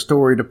sharing the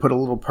story to put a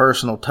little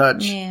personal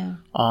touch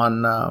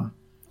on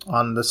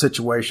the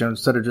situation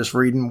instead of just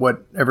reading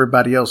what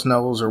everybody else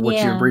knows or what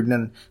you're reading.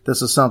 And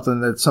this is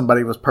something that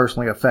somebody was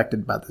personally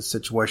affected by this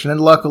situation.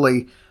 And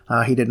luckily,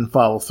 he didn't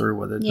follow through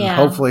with it. Yeah. And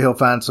hopefully he'll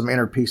find some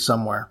inner peace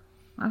somewhere.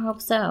 I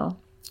hope so.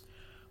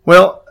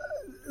 Well,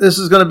 this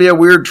is going to be a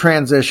weird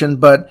transition,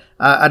 but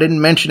I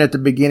didn't mention at the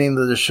beginning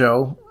of the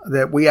show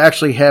that we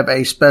actually have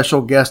a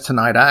special guest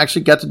tonight. I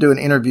actually got to do an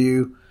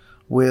interview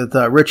with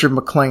Richard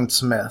McLean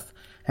Smith.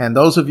 And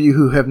those of you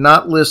who have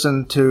not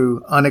listened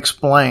to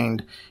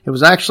Unexplained, it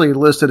was actually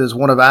listed as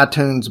one of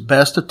iTunes'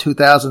 best of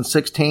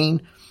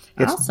 2016.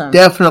 It's awesome.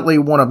 Definitely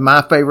one of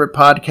my favorite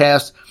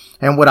podcasts.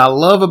 And what I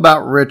love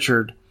about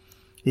Richard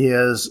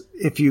is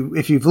if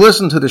you've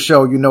listened to the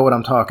show, you know what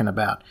I'm talking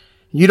about.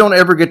 You don't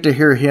ever get to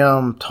hear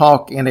him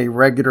talk in a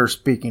regular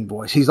speaking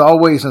voice. He's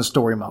always in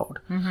story mode.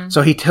 Mm-hmm.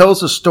 So he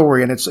tells a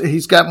story, and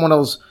he's got one of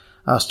those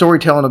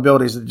storytelling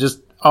abilities that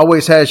just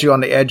always has you on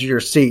the edge of your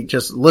seat,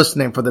 just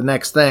listening for the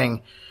next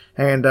thing.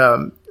 And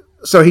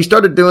so he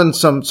started doing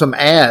some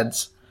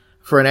ads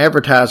for an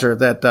advertiser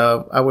that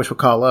I wish would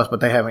call us, but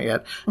they haven't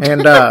yet.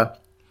 And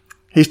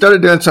he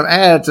started doing some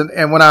ads,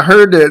 and when I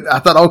heard it, I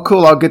thought, oh,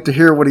 cool, I'll get to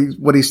hear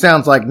what he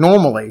sounds like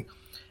normally.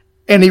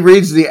 And he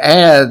reads the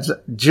ads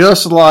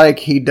just like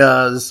he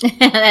does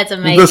That's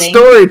amazing. the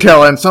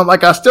storytelling. So I'm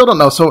like, I still don't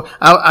know. So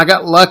I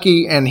got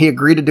lucky, and he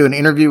agreed to do an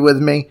interview with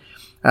me.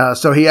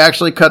 So he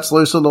actually cuts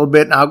loose a little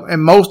bit.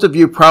 And most of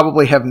you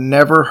probably have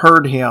never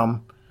heard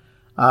him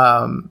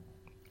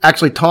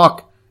actually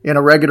talk in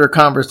a regular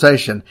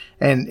conversation.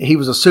 And he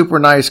was a super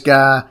nice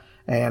guy,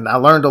 and I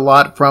learned a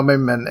lot from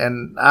him,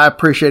 and I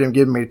appreciate him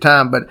giving me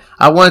time. But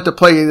I wanted to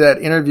play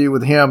that interview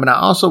with him, and I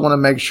also want to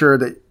make sure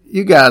that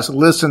you guys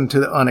listen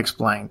to the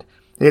Unexplained.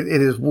 It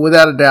is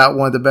without a doubt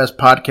one of the best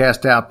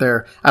podcasts out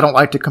there. I don't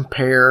like to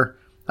compare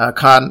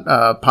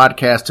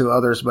podcasts to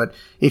others, but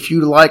if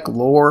you like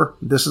lore,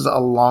 this is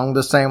along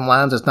the same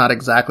lines. It's not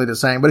exactly the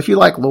same, but if you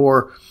like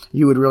lore,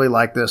 you would really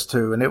like this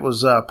too. And it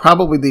was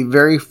probably the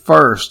very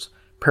first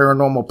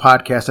paranormal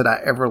podcast that I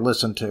ever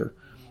listened to.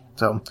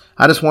 So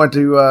I just wanted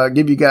to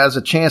give you guys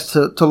a chance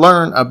to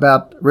learn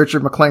about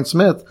Richard McLean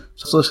Smith.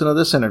 So let's listen to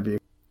this interview.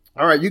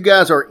 All right, you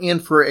guys are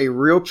in for a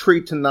real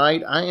treat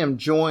tonight. I am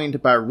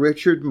joined by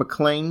Richard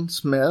McLean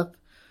Smith.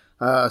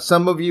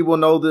 Some of you will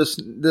know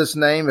this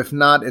name. If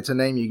not, it's a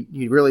name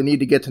you really need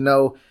to get to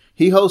know.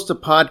 He hosts a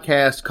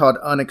podcast called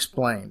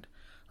Unexplained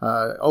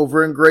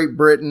over in Great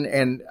Britain,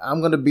 and I'm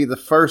going to be the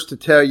first to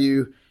tell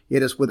you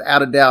it is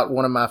without a doubt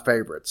one of my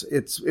favorites.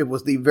 It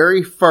was the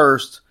very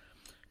first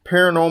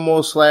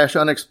paranormal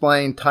 /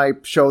 unexplained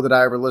type show that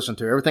I ever listened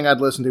to. Everything I'd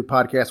listened to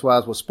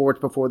podcast-wise was sports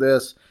before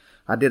this.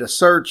 I did a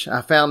search,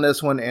 I found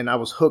this one, and I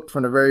was hooked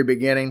from the very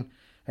beginning.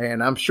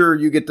 And I'm sure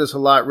you get this a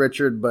lot,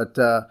 Richard, but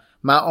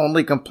my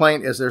only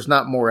complaint is there's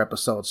not more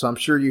episodes. So I'm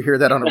sure you hear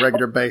that on a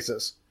regular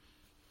basis.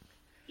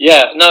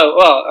 Yeah, no,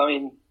 well, I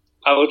mean,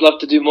 I would love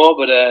to do more,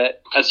 but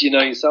as you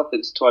know yourself,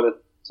 it's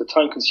a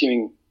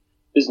time-consuming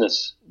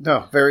business.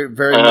 No, very,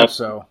 very much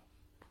so.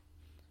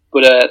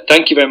 But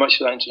thank you very much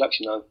for that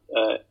introduction. I'm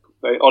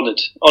very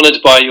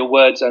honoured by your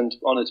words and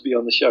honoured to be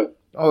on the show.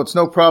 Oh, it's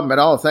no problem at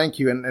all. Thank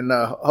you. And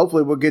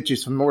hopefully we'll get you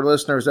some more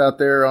listeners out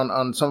there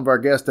on some of our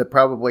guests that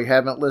probably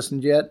haven't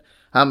listened yet.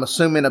 I'm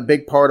assuming a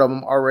big part of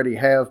them already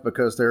have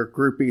because they're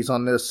groupies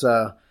on this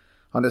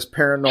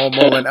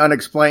paranormal and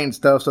unexplained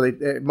stuff. So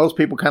most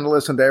people kind of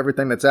listen to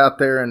everything that's out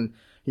there, and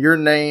your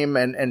name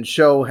and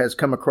show has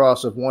come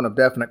across as one of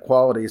definite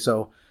quality.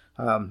 So,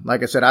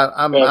 like I said,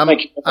 I'm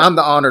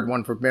the honored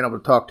one for being able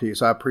to talk to you.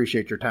 So I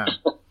appreciate your time.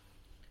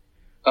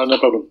 Oh, no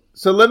problem.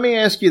 So let me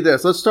ask you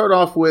this. Let's start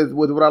off with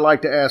what I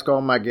like to ask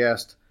all my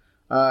guests.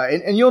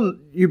 And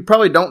you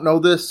probably don't know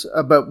this,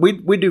 but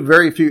we do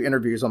very few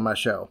interviews on my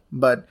show.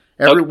 But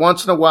every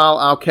once in a while,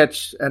 I'll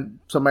catch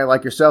somebody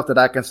like yourself that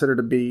I consider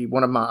to be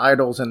one of my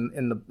idols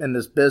in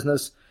this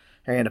business.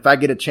 And if I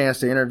get a chance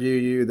to interview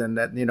you, then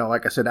that,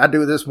 like I said, I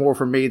do this more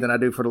for me than I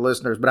do for the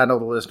listeners, but I know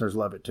the listeners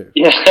love it too.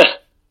 Yeah.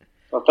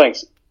 Well,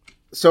 thanks.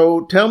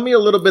 So tell me a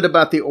little bit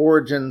about the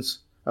origins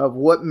of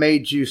what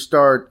made you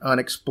start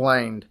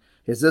Unexplained.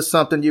 Is this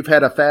something you've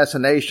had a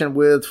fascination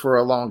with for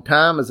a long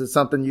time? Is it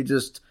something you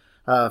just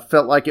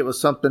felt like it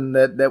was something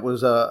that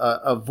was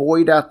a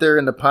void out there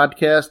in the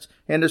podcast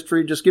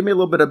industry? Just give me a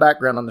little bit of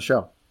background on the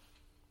show.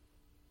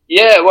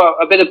 Yeah, well,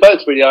 a bit of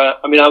both, really.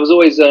 I mean, I was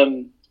always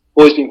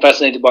been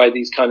fascinated by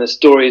these kind of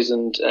stories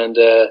and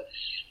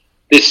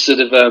this sort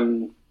of,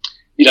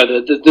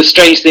 the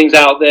strange things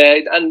out there.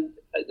 And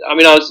I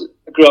mean, I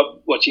grew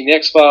up watching The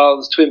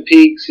X-Files, Twin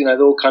Peaks, they're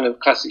all kind of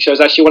classic shows.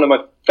 Actually, one of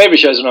my favorite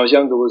shows when I was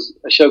younger was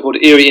a show called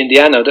Erie,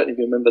 Indiana. I don't know if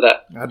you remember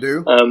that. I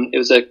do. It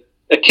was a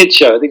kids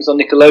show. I think it's on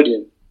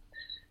Nickelodeon.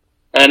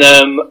 And,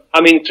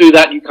 I mean, through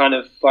that, you kind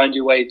of find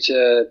your way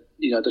to,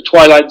 the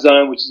Twilight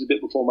Zone, which is a bit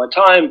before my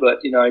time, but,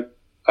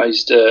 I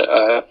used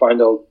to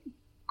find old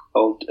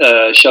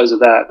shows of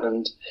that.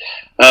 And,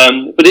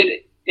 but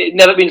it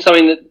never been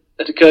something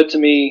that occurred to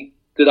me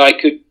that I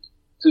could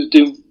sort of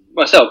do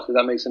myself, if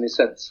that makes any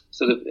sense.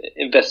 Sort of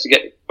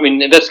investigate. I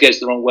mean, investigate is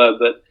the wrong word,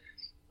 but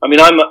I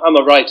mean, I'm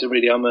a writer,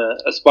 really. I'm an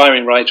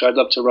aspiring writer. I'd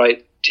love to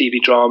write TV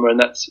drama, and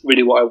that's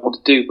really what I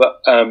want to do.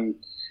 But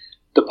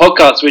the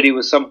podcast really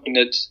was something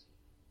that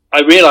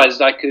I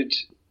realized I could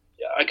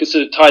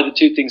sort of tie the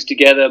two things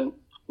together.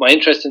 My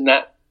interest in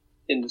that,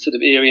 in the sort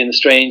of eerie and the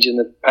strange and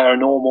the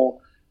paranormal,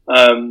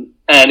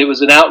 and it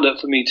was an outlet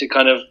for me to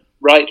kind of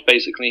write,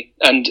 basically.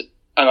 And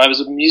I was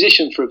a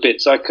musician for a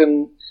bit, so I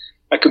can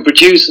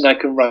produce and I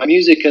can write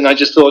music, and I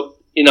just thought,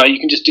 you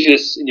can just do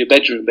this in your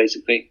bedroom,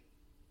 basically.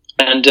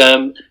 And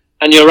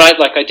you're right,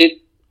 like I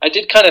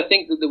did kind of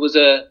think that there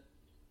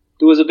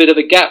was a bit of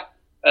a gap,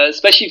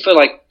 especially for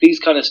like these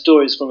kind of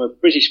stories from a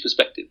British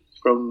perspective,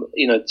 from,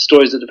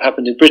 stories that have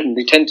happened in Britain.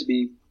 They tend to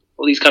be,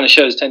 all these kind of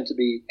shows tend to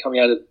be coming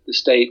out of the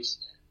States.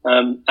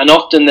 And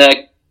often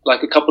they're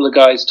like a couple of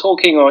guys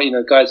talking, or,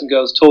 guys and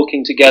girls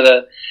talking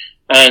together.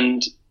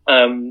 And,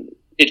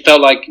 it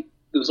felt like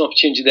there was an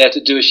opportunity there to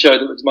do a show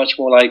that was much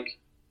more like,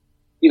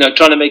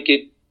 trying to make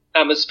it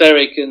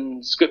atmospheric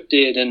and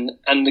scripted.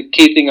 And the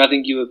key thing I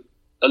think you were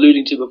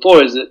alluding to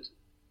before is that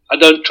I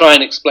don't try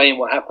and explain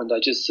what happened. I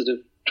just sort of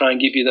try and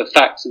give you the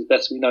facts as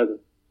best we know them.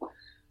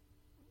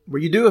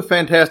 Well, you do a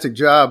fantastic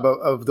job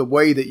of the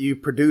way that you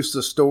produce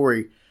the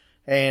story.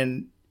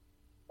 And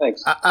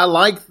thanks. I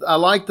like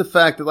the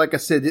fact that, like I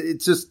said,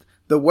 it's just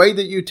the way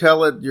that you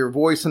tell it, your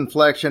voice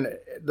inflection,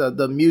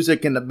 the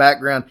music in the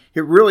background,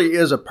 it really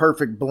is a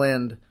perfect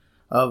blend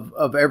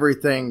of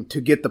everything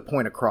to get the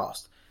point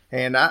across.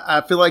 And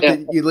I feel like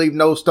that you leave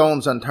no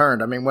stones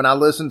unturned. I mean, when I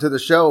listen to the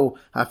show,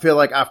 I feel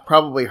like I've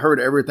probably heard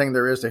everything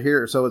there is to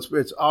hear. So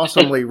it's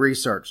awesomely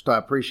researched. So I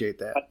appreciate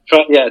that. I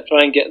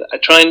try and get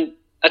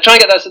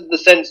that the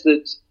sense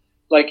that,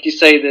 like you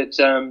say, that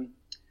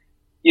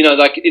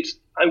like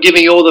I'm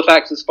giving you all the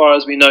facts as far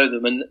as we know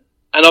them, and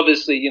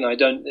obviously, I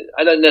don't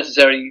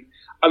necessarily.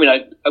 I mean, I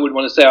wouldn't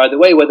want to say either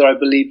way whether I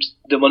believed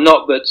them or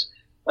not, but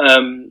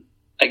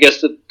I guess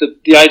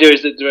the idea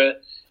is that there are.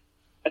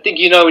 I think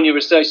when you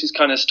research these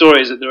kind of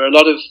stories that there are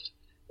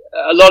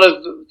a lot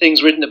of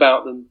things written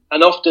about them,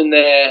 and often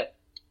they're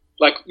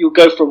like you'll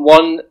go from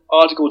one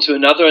article to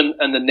another,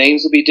 and the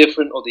names will be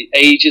different, or the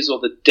ages, or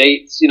the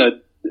dates.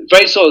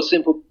 Very sort of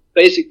simple,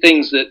 basic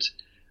things that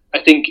I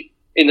think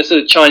in the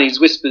sort of Chinese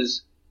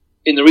whispers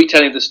in the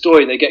retelling of the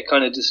story they get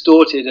kind of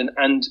distorted,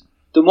 and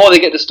the more they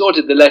get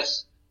distorted, the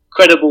less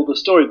credible the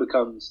story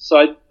becomes.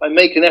 So I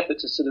make an effort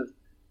to sort of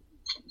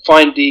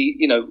find the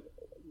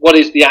what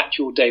is the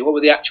actual day? What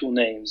were the actual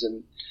names?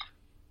 And,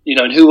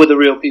 and who were the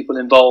real people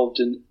involved?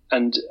 And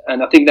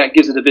I think that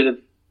gives it a bit of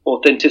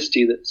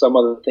authenticity that some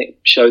other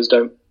shows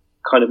don't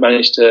kind of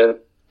manage to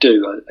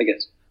do, I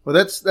guess. Well,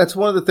 that's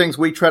one of the things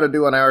we try to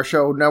do on our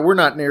show. Now, we're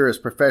not near as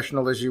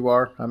professional as you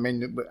are. I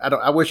mean,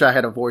 I wish I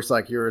had a voice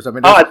like yours. I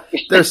mean,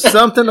 there's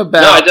something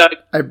about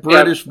a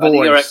British voice. I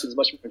think your accent is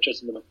much more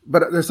interesting than mine.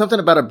 But there's something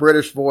about a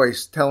British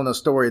voice telling a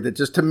story that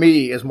just, to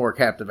me, is more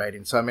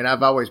captivating. So, I mean,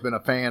 I've always been a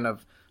fan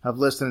of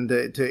listening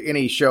to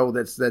any show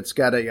that's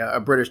got a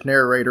British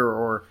narrator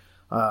or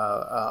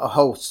a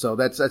host. So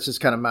that's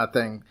just kind of my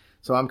thing.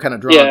 So I'm kind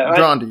of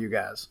drawn to you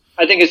guys.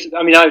 I think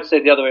I would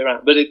say the other way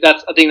around, but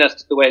I think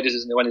that's the way it is,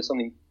 isn't it? When it's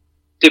something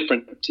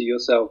different to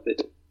yourself,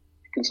 it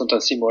can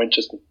sometimes seem more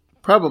interesting.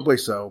 Probably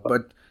so,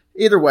 but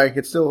either way,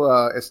 it's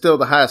still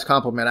the highest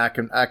compliment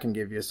I can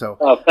give you. So,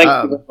 thank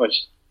you very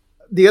much.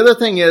 The other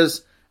thing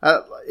is,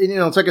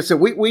 it's like I said,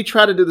 we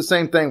try to do the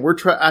same thing.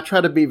 I try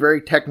to be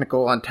very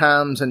technical on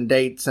times and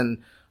dates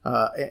and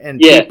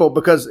people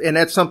and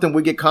that's something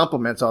we get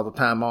compliments all the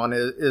time on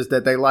is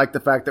that they like the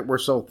fact that we're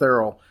so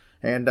thorough.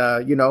 And,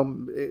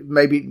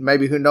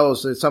 maybe who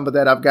knows, some of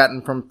that I've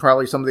gotten from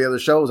probably some of the other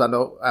shows I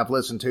know I've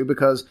listened to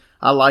because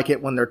I like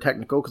it when they're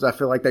technical because I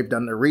feel like they've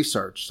done their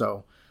research.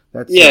 So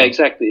that's. Yeah,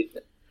 exactly.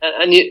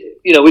 And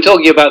we're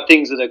talking about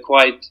things that are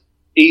quite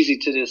easy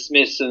to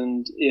dismiss.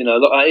 And,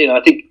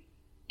 I think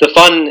the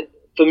fun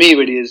for me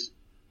really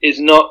is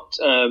not,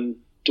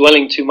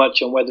 dwelling too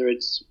much on whether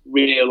it's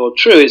real or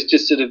true. It's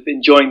just sort of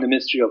enjoying the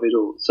mystery of it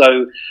all.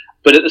 So,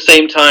 but at the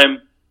same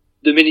time,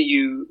 the minute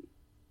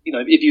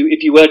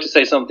if you were to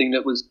say something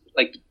that was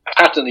like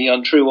patently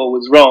untrue or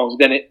was wrong,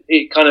 then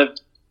it kind of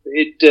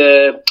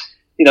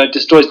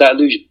destroys that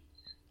illusion.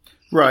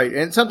 Right,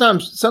 and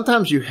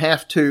sometimes you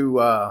have to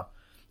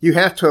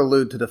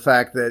allude to the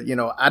fact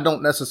that I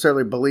don't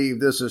necessarily believe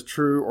this is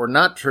true or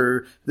not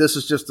true. This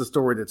is just the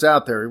story that's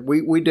out there.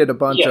 We did a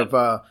bunch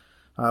of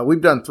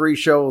we've done 3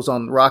 shows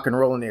on rock and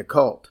roll and the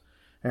occult.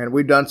 And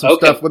we've done some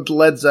stuff with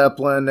Led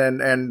Zeppelin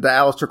and the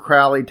Aleister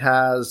Crowley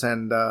ties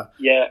and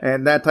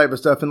that type of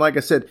stuff. And like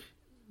I said,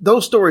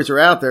 those stories are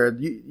out there.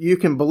 You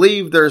can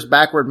believe there's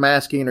backward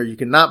masking or you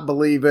cannot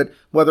believe it.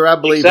 Whether I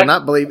believe or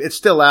not believe, it's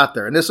still out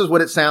there. And this is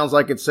what it sounds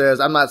like it says.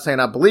 I'm not saying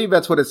I believe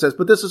that's what it says,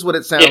 but this is what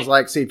it sounds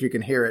like. See if you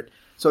can hear it.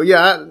 So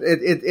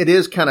it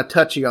is kind of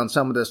touchy on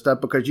some of this stuff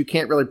because you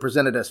can't really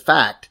present it as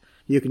fact.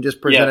 You can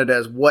just present it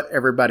as what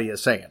everybody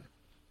is saying.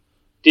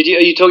 Are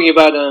you talking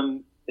about,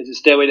 is it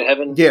Stairway to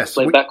Heaven? Yes.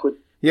 Played backward?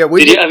 Yeah,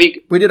 we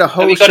did a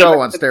whole show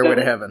on Stairway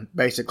to Heaven,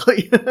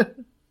 basically.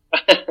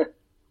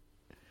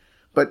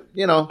 But,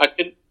 I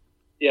could,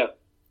 yeah.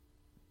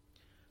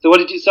 So what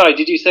did you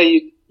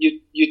say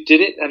you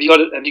did it? Have you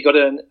got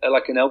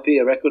an LP,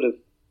 a record of?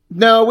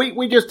 No,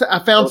 I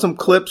found some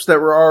clips that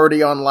were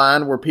already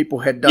online where people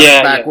had done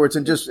it backwards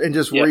and just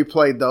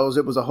replayed those.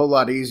 It was a whole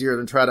lot easier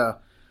than try to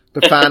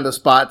find the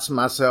spots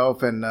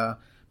myself and,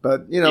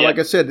 but, like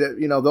I said,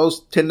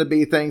 those tend to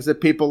be things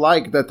that people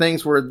like, the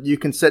things where you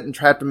can sit and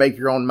try to make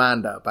your own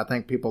mind up. I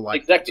think people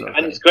like exactly. That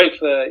and it's great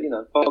for,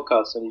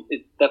 podcasts and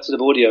that sort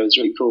of audio is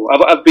really cool.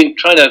 I've been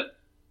trying to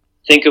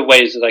think of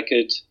ways that I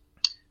could,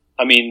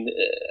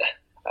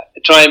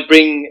 try and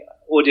bring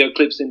audio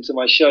clips into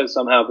my show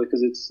somehow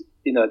because it's,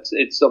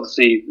 it's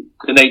obviously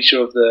the nature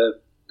of the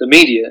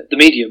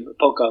medium of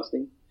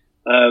podcasting.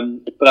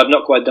 But I've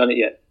not quite done it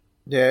yet.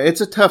 Yeah, it's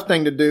a tough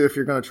thing to do if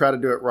you're going to try to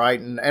do it right.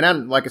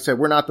 And like I said,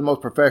 we're not the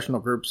most professional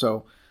group,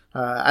 so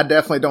I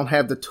definitely don't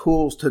have the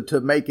tools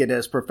to make it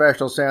as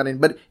professional sounding,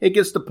 but it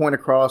gets the point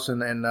across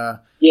and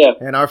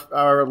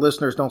our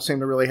listeners don't seem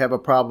to really have a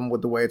problem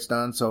with the way it's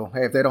done. So,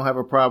 hey, if they don't have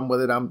a problem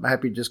with it, I'm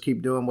happy to just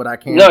keep doing what I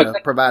can to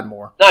provide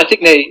more. No, I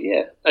think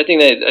they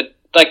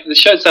like the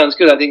show sounds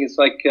good. I think it's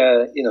like,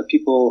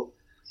 people,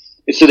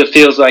 it sort of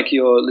feels like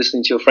you're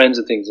listening to your friends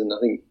and things. And I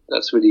think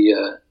that's really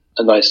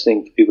a nice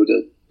thing for people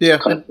to. Yeah,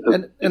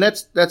 and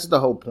that's the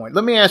whole point.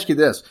 Let me ask you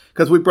this,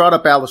 because we brought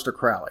up Aleister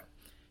Crowley.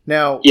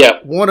 Now,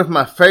 one of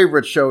my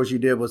favorite shows you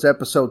did was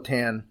episode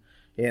 10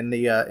 in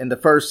the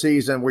first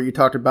season where you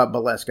talked about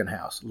Boleskine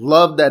House.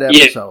 Loved that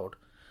episode.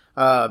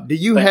 Do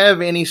you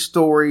have any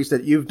stories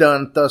that you've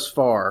done thus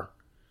far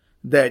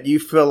that you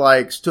feel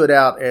like stood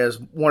out as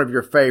one of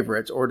your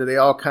favorites, or do they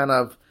all kind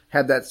of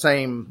have that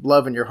same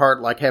love in your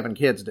heart like having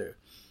kids do?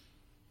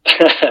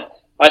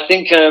 I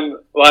think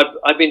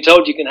I've been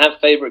told you can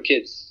have favorite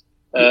kids.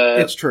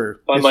 It's true.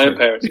 By my own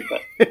parents, in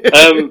fact.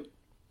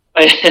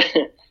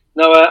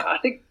 I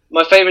think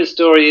my favorite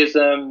story is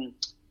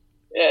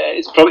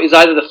it's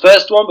either the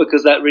first one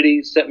because that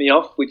really set me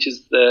off, which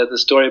is the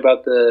story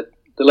about the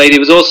lady who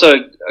was also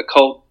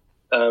occult,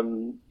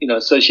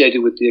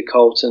 associated with the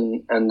occult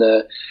and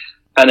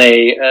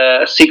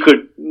a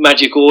secret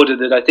magic order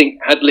that I think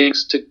had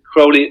links to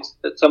Crowley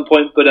at some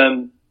point. But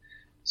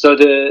so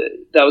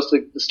that was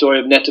the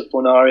story of Netta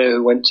Fornario,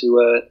 who went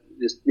to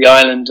the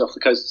island off the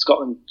coast of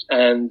Scotland,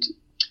 and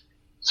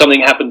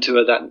something happened to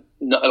her that,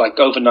 like,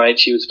 overnight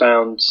she was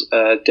found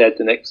dead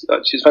the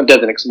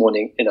next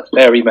morning in a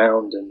fairy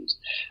mound, and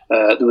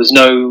there was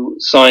no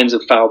signs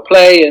of foul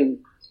play, and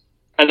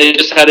and it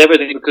just had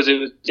everything because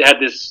it had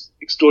this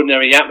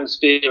extraordinary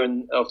atmosphere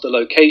and of the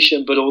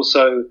location, but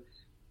also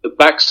the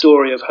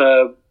backstory of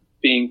her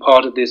being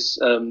part of this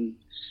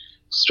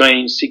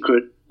strange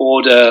secret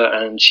order,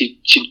 and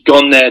she'd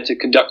gone there to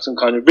conduct some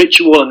kind of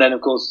ritual, and then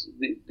of course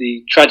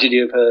the tragedy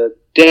of her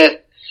death.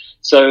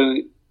 So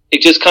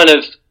it just kind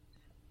of,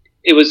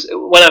 it was,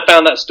 when I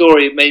found that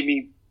story, it made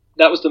me,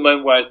 that was the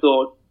moment where I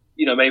thought,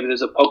 maybe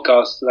there's a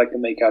podcast that I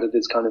can make out of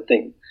this kind of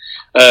thing.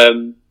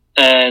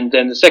 And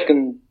then the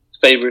second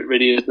favorite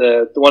really is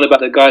the one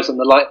about the guys on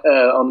the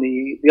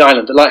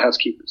island, the lighthouse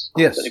keepers.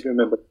 Yes. I don't know if you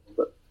remember.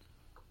 But,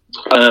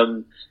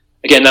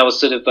 again, that was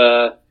sort of,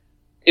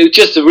 it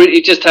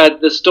just had,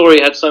 the story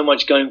had so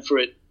much going for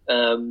it.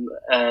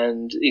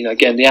 And,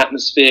 again, the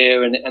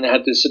atmosphere, and it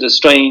had this sort of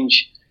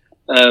strange,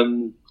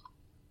 sort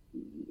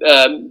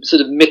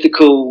of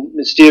mythical,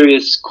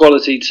 mysterious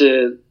quality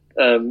to,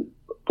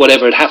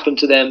 whatever had happened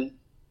to them.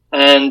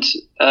 And,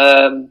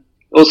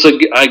 also,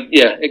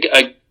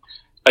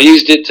 I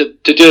used it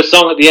to do a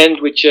song at the end,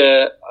 which,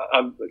 I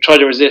tried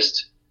to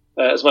resist,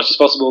 as much as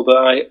possible, but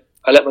I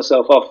let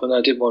myself off and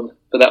I did one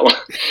for that one.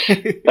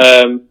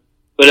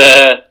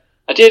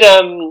 I did,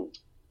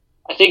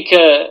 I think,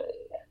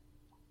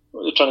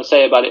 what was I trying to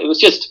say about it? It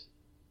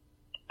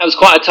was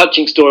quite a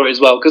touching story as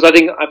well, because I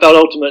felt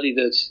ultimately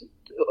that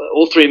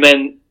all three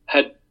men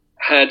had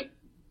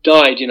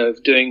died,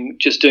 doing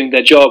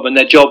their job, and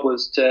their job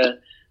was to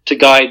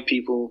guide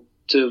people,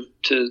 to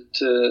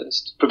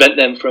prevent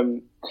them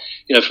from,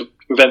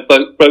 prevent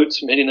boats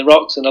from hitting the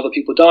rocks and other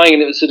people dying.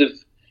 And it was sort of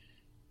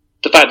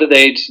the fact that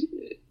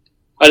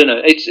I don't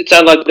know, it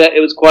sounded like that it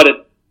was quite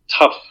a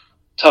tough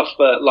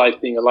life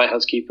being a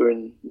lighthouse keeper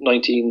in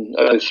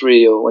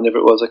 1903 or whenever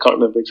it was. I can't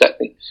remember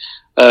exactly.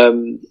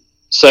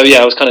 So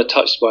yeah, I was kind of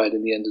touched by it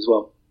in the end as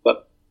well.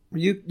 But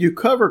you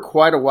cover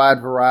quite a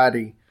wide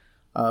variety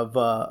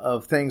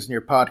of things in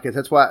your podcast.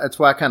 That's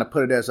why I kind of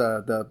put it as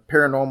the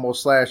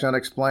paranormal /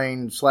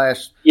 unexplained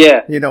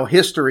 /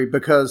 history,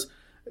 because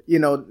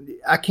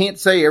I can't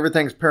say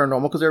everything's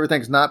paranormal because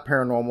everything's not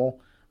paranormal.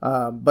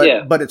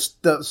 But it's,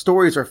 the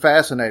stories are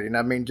fascinating.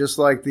 I mean, just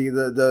like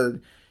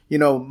the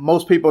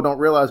most people don't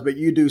realize, but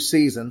you do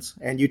seasons,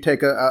 and you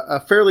take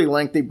a fairly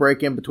lengthy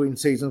break in between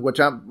seasons, which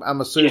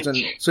I'm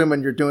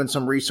assuming you're doing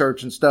some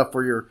research and stuff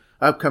for your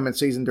upcoming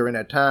season during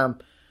that time.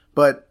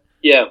 But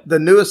yeah, the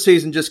newest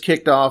season just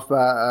kicked off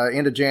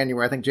end of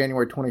January. I think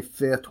January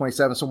 25th,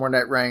 27th, somewhere in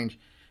that range.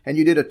 And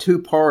you did a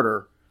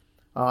 2-parter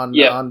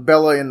on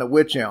Bella and the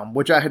Witch Elm,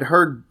 which I had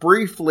heard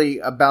briefly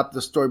about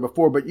the story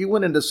before, but you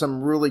went into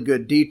some really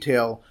good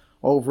detail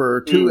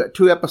over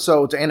two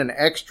episodes and an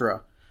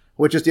extra,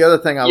 which is the other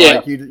thing I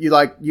like.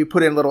 You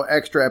put in little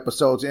extra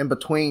episodes in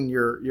between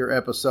your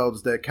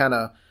episodes that kind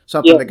of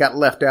something that got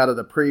left out of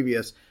the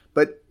previous.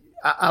 But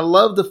I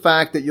love the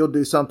fact that you'll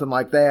do something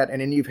like that, and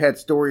then you've had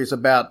stories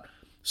about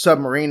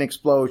submarine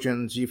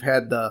explosions. You've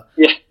had the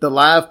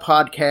live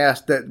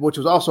podcast which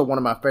was also one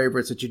of my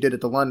favorites that you did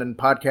at the London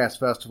Podcast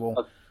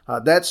Festival.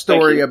 That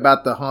story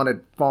about the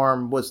haunted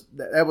farm was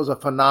a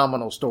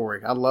phenomenal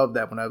story. I love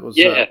that one. That was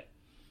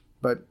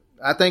but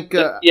I think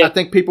I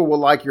think people will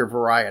like your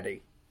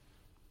variety.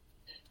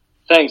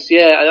 Thanks.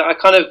 Yeah, I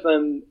kind of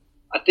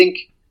I think,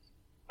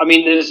 I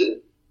mean, there's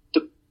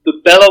the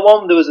Bella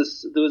one. There was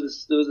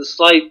a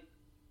slight.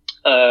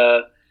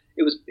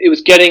 It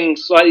was getting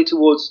slightly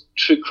towards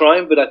true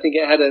crime, but I think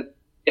it had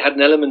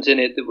an element in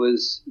it that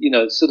was,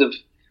 sort of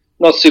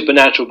not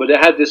supernatural, but it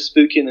had this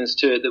spookiness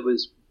to it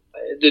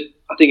that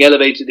I think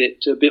elevated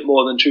it to a bit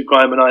more than true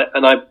crime.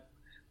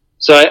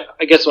 So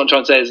I guess what I'm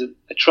trying to say is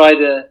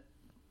that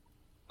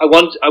I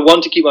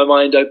want to keep my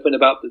mind open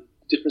about the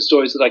different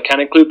stories that I can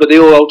include, but they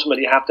all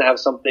ultimately have to have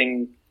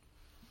something,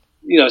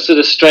 sort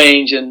of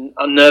strange and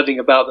unnerving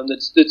about them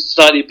that's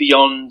slightly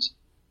beyond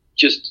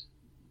just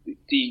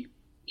the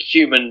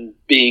human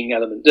being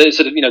element,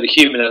 sort of, the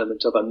human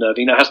element of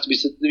unnerving. It has to be,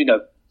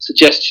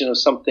 suggestion of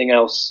something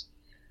else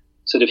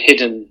sort of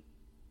hidden,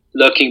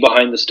 lurking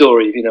behind the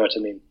story, if you know what I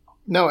mean.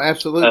 No,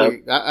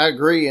 absolutely. I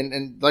agree.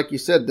 And like you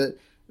said, that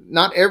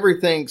not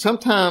everything,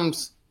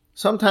 sometimes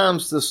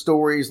the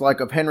stories like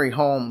of Henry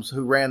Holmes,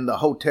 who ran the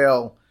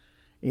hotel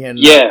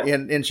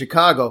in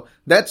Chicago,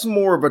 that's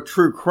more of a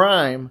true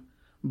crime,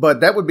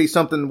 but that would be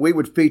something we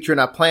would feature, and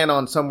I plan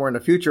on somewhere in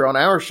the future on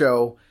our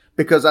show,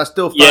 because I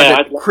still find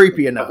it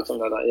creepy enough. Something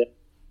like that,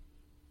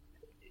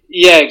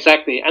 yeah,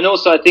 exactly. And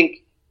also, I think,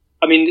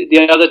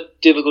 the other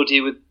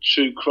difficulty with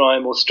true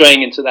crime or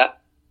straying into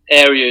that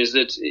area is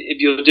that if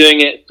you're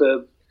doing it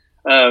for,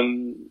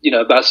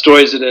 about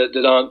stories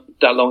that aren't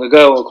that long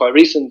ago or quite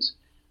recent,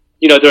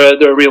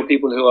 there are real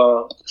people who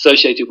are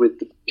associated with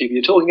the people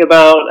you're talking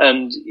about,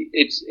 and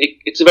it's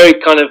a very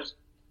kind of,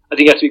 I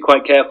think you have to be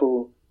quite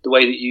careful the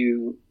way that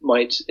you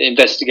might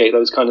investigate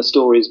those kind of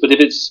stories. But if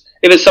it's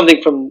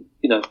something from,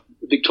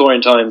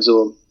 Victorian times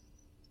or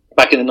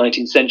back in the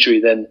 19th century,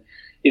 then,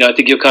 I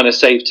think you're kind of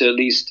safe to at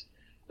least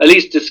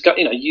discuss,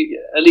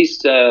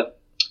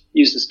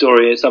 use the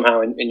story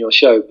somehow in your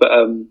show. But,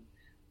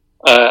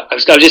 I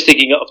was just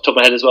thinking off the top of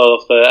my head as well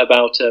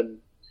about,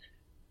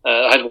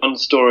 I had one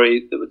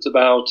story that was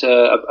about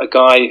a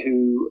guy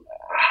who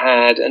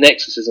had an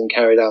exorcism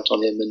carried out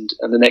on him, and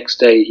the next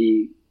day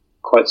he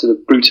quite sort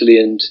of brutally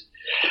and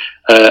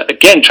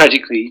again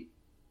tragically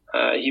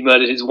he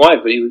murdered his wife.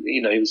 But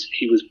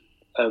he was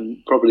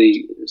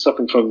probably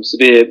suffering from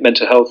severe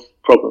mental health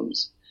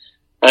problems,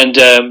 and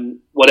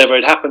whatever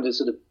had happened has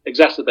sort of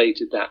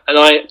exacerbated that. And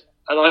I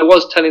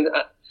was telling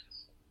that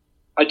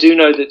I do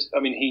know that. I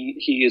mean,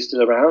 he is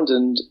still around,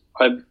 and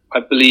I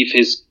believe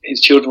his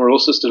children were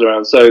also still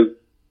around. So,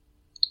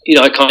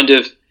 I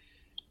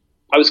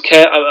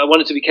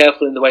wanted to be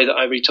careful in the way that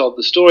I retold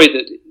the story.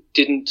 That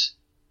I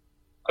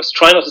was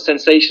trying not to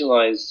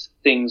sensationalize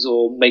things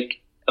or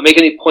make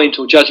any point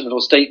or judgment or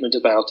statement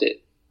about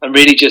it, and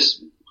really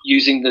just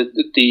using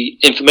the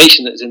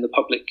information that is in the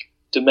public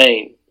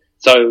domain.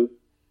 So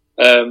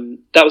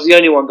that was the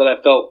only one that I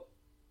felt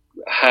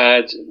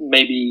had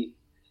maybe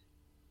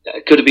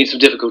could have been some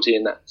difficulty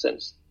in that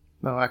sense.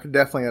 No, I could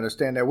definitely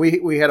understand that.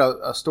 We had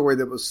a story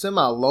that was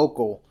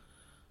semi-local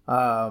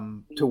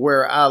to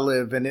where I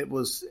live, and it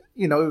was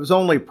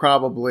only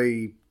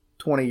probably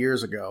 20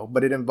 years ago,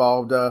 but it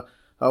involved a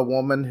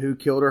woman who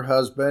killed her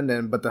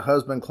husband, but the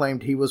husband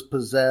claimed he was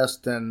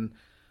possessed, and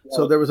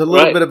so there was a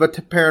little bit of a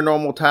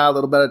paranormal tie, a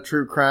little bit of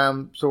true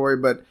crime story,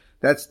 but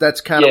that's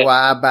kind of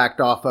why I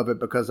backed off of it,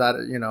 because I,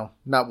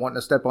 not wanting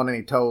to step on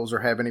any toes or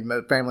have any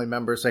family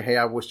members say, "Hey,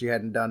 I wish you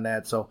hadn't done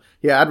that." So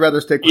yeah, I'd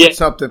rather stick with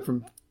something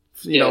from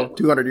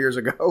 200 years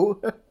ago.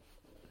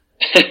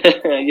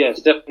 Yeah,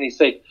 it's definitely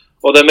safe.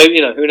 Although maybe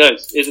who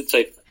knows? Is it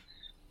safe?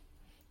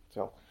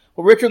 So,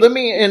 well, Richard, let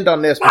me end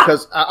on this,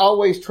 because I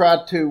always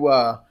try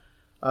to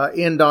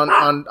end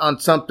on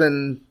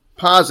something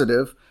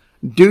positive.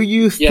 Do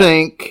you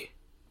think?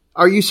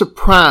 Are you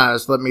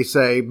surprised? Let me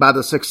say, by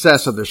the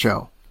success of the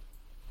show.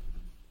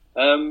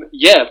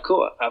 Yeah, of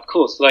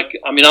course. Like,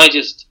 I mean, I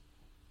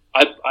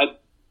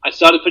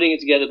started putting it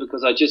together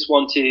because I just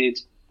wanted,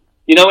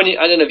 I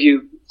don't know if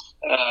you,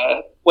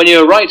 when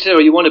you're a writer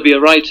or you want to be a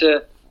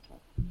writer,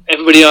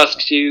 everybody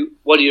asks you,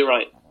 what do you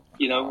write?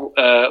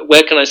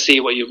 Where can I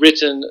see what you've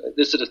written?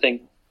 This sort of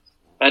thing.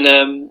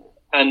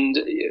 And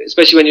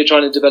especially when you're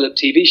trying to develop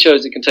TV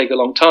shows, it can take a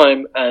long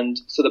time. And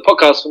so the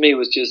podcast for me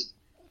was just,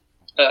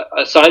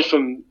 aside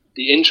from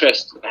the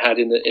interest I had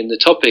in the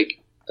topic,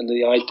 and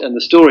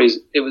the stories,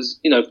 it was,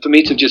 for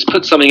me to just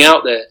put something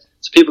out there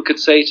so people could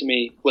say to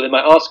me, well, they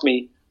might ask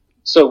me,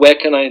 so where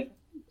can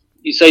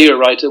you say you're a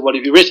writer, what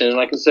have you written? And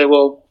I can say,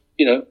 well,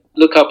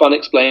 look up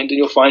Unexplained and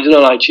you'll find it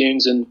on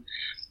iTunes. And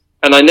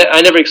I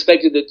never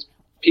expected that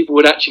people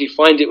would actually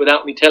find it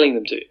without me telling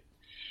them to.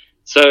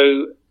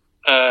 So,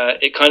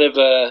 it kind of,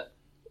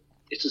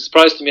 it's a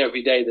surprise to me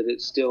every day that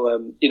it's still,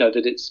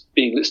 that it's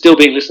still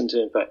being listened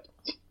to, in fact.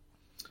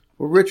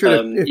 Well,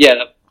 Richard,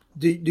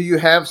 Do you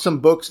have some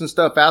books and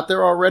stuff out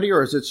there already,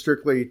 or is it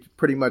strictly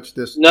pretty much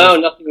this? No,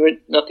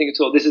 nothing at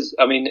all. This is,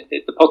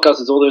 the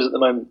podcast is all there is at the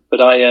moment, but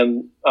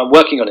I'm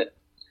working on it.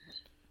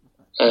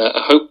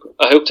 I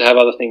hope to have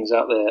other things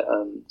out there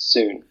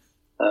soon.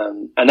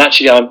 And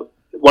actually,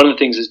 one of the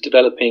things is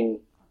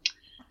developing.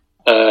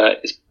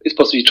 Is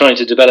possibly trying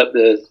to develop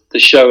the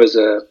show as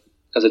a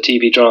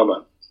TV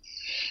drama.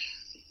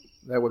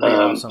 That would be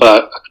awesome.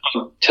 But I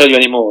can't tell you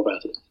any more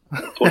about it,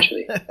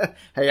 unfortunately.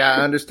 Hey,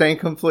 I understand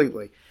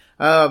completely.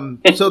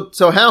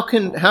 So how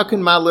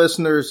can my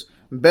listeners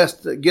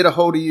best get a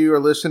hold of you or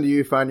listen to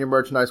you, find your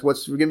merchandise?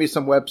 Give me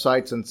some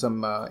websites and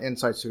some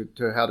insights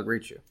to how to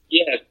reach you.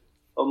 Yeah,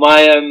 well,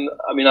 I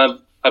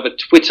have a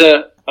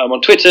Twitter. I'm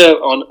on Twitter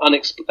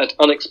at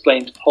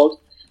Unexplained Pod,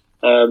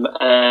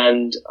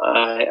 and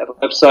I have a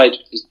website,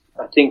 which is,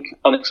 I think,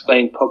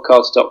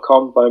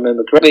 unexplainedpodcast.com, if I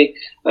remember correctly.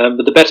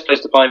 But the best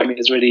place to find me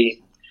is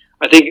really,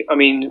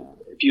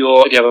 if you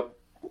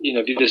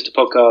listen to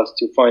podcasts,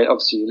 you'll find,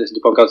 obviously you listen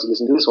to podcasts, you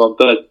listen to this one,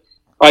 but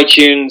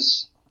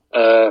iTunes,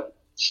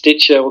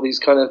 Stitcher, all these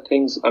kind of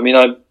things. I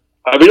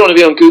really want to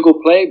be on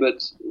Google Play,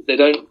 but they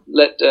don't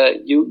let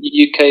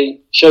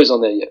UK shows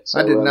on there yet. So,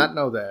 I did not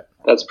know that.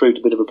 That's proved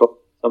a bit of a problem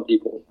for some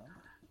people.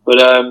 But,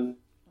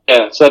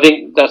 so I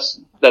think that's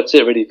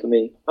it really for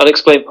me.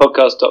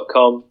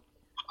 Unexplainedpodcast.com,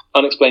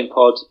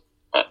 unexplainedpod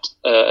at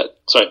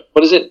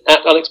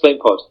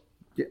unexplainedpod.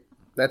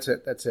 That's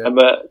it. I'm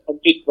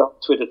used to the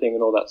Twitter thing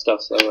and all that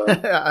stuff, so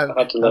I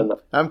had to learn that.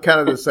 I'm kind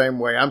of the same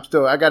way. I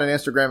got an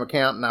Instagram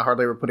account, and I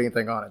hardly ever put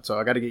anything on it, so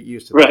I got to get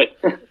used to that.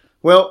 Right.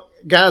 Well,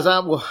 guys, I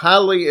will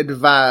highly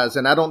advise,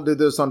 and I don't do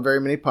this on very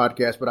many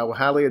podcasts, but I will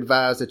highly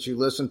advise that you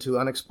listen to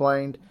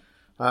Unexplained.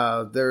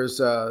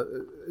 There's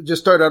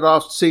just started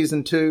off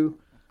season 2,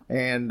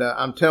 and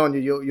I'm telling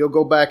you, you'll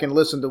go back and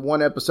listen to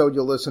one episode.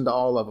 You'll listen to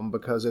all of them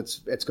because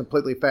it's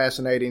completely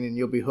fascinating, and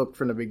you'll be hooked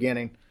from the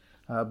beginning.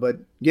 But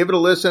give it a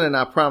listen, and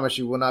I promise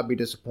you will not be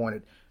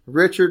disappointed.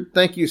 Richard,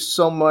 thank you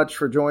so much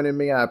for joining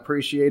me. I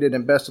appreciate it,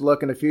 and best of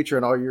luck in the future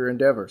in all your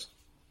endeavors.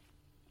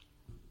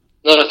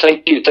 No,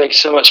 thank you. Thanks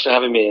so much for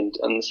having me, and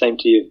the same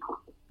to you.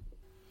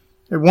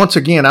 And once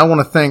again, I want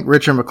to thank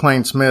Richard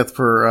McLean Smith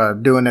for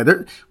doing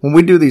that. When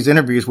we do these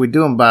interviews, we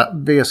do them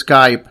via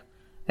Skype,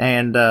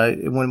 And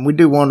when we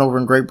do one over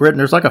in Great Britain,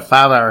 there's like a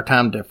 5-hour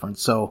time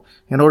difference. So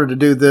in order to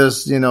do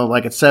this,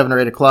 like at 7 or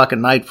 8 o'clock at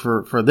night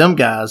for them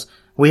guys,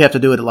 we have to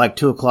do it at like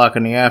 2 o'clock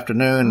in the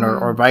afternoon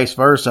or vice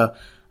versa.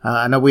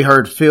 I know we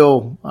heard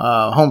Phil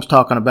Holmes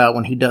talking about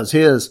when he does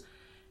his,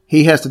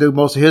 he has to do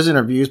most of his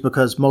interviews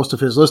because most of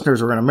his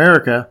listeners are in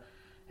America.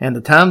 And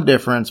the time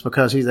difference,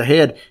 because he's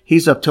ahead,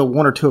 he's up till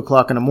 1 or 2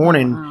 o'clock in the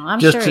morning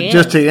just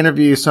to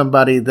interview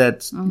somebody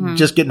that's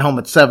just getting home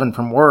at 7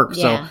 from work.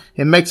 Yeah. So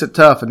it makes it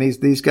tough. And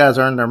these guys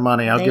earn their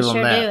money. I'll give them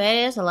that. They sure do.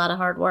 It is a lot of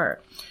hard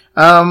work.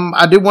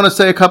 I do want to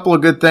say a couple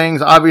of good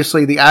things.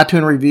 Obviously, the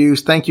iTunes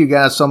reviews. Thank you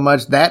guys so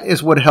much. That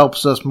is what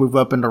helps us move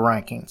up into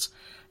rankings.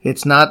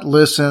 It's not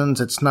listens.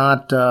 It's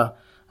not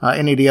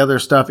any of the other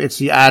stuff. It's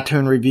the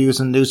iTunes reviews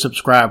and new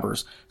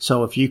subscribers.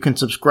 So if you can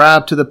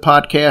subscribe to the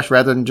podcast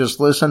rather than just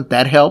listen,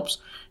 that helps.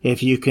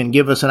 If you can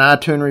give us an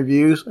iTunes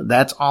reviews,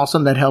 that's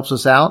awesome. That helps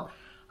us out.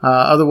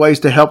 Other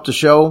ways to help the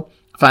show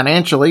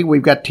financially,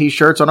 we've got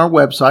t-shirts on our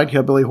website,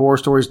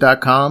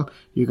 hillbillyhorrorstories.com.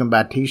 You can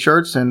buy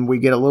t-shirts and we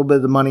get a little bit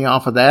of the money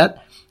off of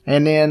that.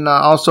 And then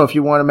also if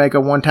you want to make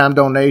a one-time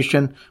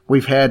donation,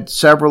 we've had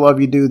several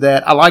of you do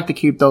that. I like to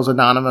keep those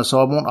anonymous,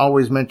 so I won't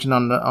always mention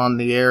on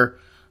the air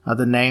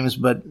the names,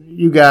 but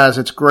you guys,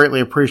 it's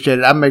greatly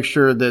appreciated. I make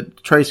sure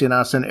that Tracy and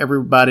I send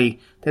everybody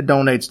that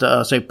donates to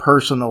us a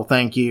personal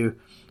thank you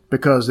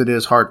because it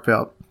is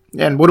heartfelt.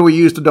 And what do we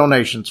use the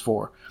donations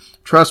for?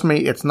 Trust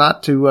me, it's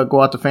not to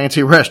go out to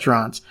fancy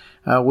restaurants.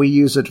 We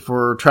use it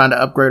for trying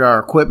to upgrade our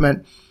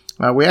equipment.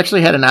 We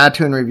actually had an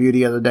iTunes review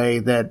the other day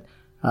that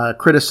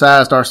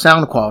criticized our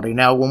sound quality.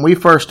 Now, when we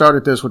first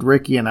started this with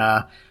Ricky and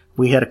I,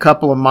 we had a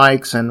couple of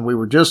mics and we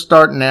were just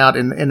starting out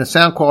and the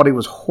sound quality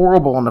was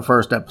horrible on the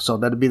first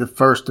episode. That'd be the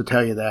first to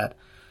tell you that.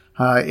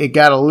 It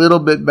got a little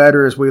bit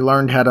better as we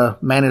learned how to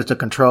manage the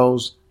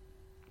controls.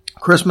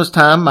 Christmas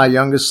time, my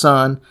youngest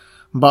son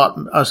bought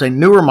us a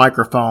newer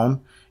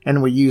microphone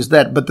and we used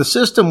that. But the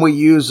system we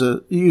use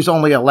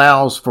only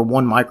allows for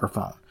one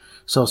microphone.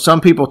 So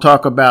some people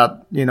talk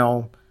about,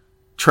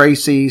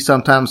 Tracy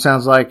sometimes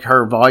sounds like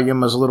her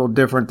volume is a little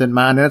different than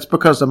mine. And it's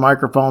because the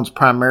microphone's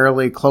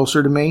primarily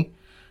closer to me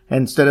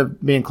instead of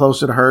being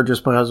closer to her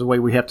just because of the way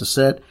we have to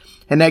sit.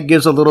 And that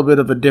gives a little bit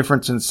of a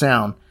difference in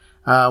sound.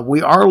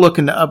 We are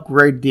looking to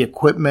upgrade the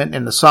equipment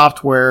and the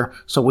software,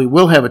 so we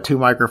will have a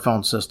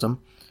 2-microphone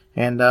system.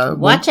 And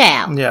watch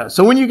out. Yeah.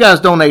 So when you guys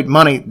donate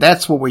money,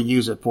 that's what we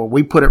use it for.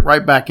 We put it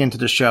right back into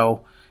the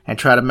show and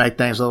try to make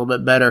things a little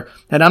bit better.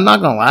 And I'm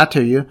not going to lie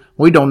to you,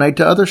 we donate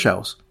to other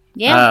shows.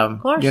 Yeah,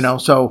 of course.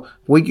 So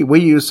we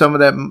use some of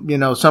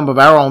that, some of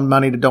our own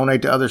money to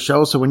donate to other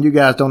shows. So when you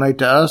guys donate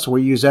to us,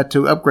 we use that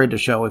to upgrade the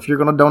show. If you're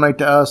going to donate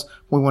to us,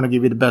 we want to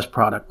give you the best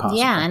product possible.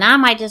 Yeah, and I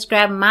might just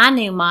grab my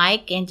new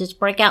mic and just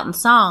break out in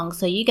songs.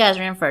 So you guys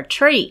are in for a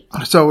treat.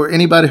 So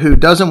anybody who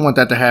doesn't want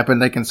that to happen,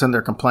 they can send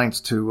their complaints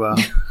to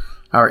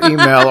our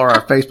email or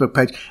our Facebook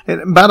page.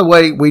 And by the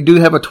way, we do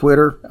have a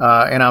Twitter,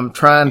 and I'm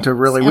trying to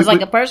really... Sounds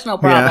like a personal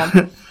problem.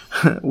 Yeah.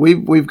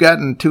 We've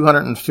gotten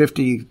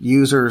 250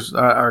 users,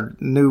 our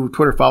new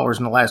Twitter followers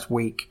in the last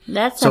week.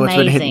 That's so amazing.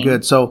 It's been hitting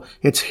good. So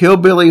it's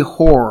Hillbilly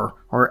Horror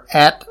or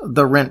at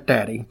the Rent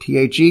Daddy,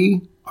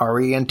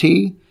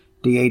 TheRentDaddy.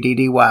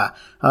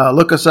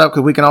 Look us up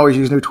because we can always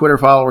use new Twitter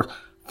followers.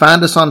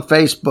 Find us on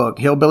Facebook,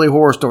 Hillbilly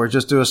Horror Stories.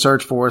 Just do a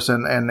search for us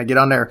and get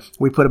on there.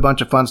 We put a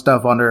bunch of fun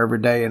stuff on there every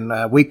day,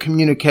 and we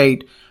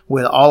communicate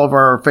with all of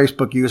our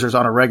Facebook users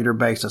on a regular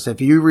basis. If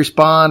you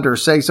respond or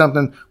say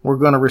something, we're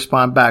going to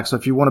respond back. So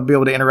if you want to be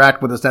able to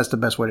interact with us, that's the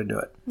best way to do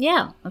it.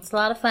 Yeah, it's a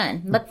lot of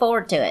fun. Look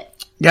forward to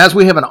it. Guys,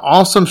 we have an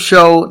awesome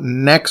show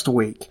next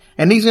week.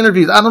 And these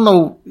interviews, I don't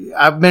know,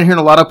 I've been hearing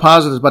a lot of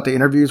positives about the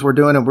interviews we're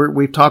doing, and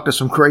we've talked to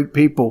some great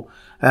people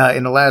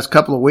in the last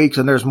couple of weeks,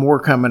 and there's more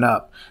coming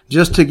up.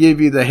 Just to give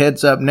you the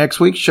heads up,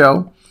 next week's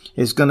show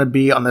is going to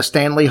be on the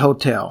Stanley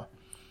Hotel.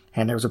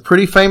 And there was a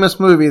pretty famous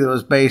movie that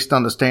was based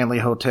on the Stanley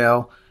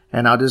Hotel.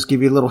 And I'll just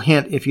give you a little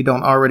hint if you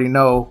don't already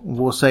know.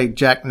 We'll say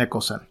Jack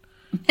Nicholson.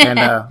 And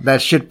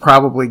that should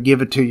probably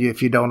give it to you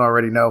if you don't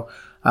already know.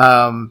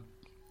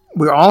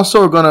 We're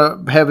also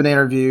going to have an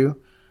interview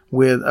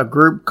with a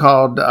group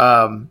called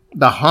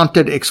the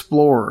Haunted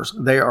Explorers.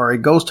 They are a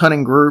ghost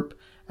hunting group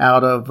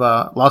out of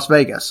Las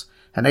Vegas.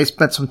 And they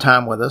spent some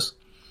time with us.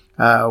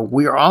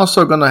 We are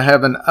also going to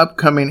have an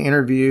upcoming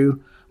interview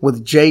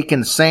with Jake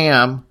and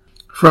Sam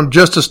from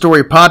Just a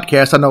Story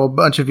podcast. I know a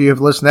bunch of you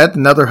have listened to that,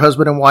 another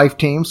husband and wife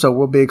team, so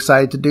we'll be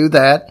excited to do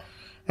that.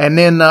 And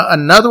then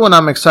another one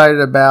I'm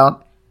excited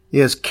about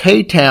is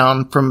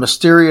K-Town from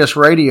Mysterious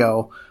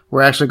Radio.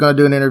 We're actually going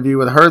to do an interview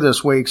with her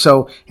this week.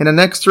 So in the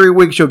next 3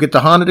 weeks, you'll get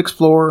the Haunted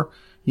Explorer,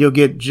 you'll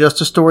get Just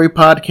a Story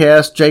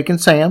podcast, Jake and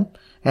Sam,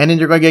 and then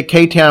you're going to get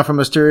K-Town from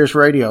Mysterious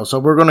Radio. So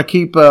we're going to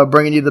keep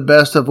bringing you the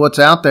best of what's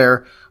out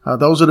there.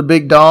 Those are the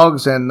big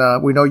dogs, and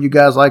we know you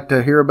guys like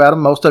to hear about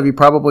them. Most of you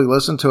probably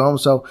listen to them,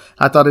 so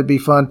I thought it'd be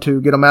fun to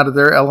get them out of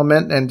their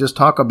element and just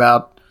talk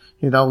about,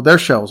 their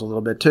shows a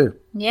little bit too.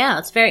 Yeah,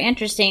 it's very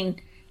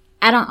interesting.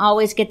 I don't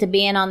always get to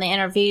be in on the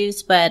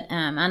interviews, but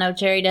I know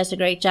Jerry does a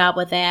great job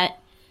with that,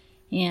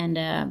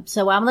 and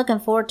so I'm looking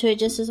forward to it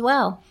just as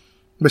well.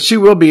 But she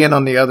will be in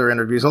on the other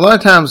interviews. A lot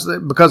of times,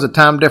 because of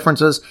time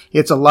differences,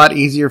 it's a lot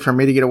easier for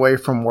me to get away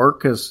from work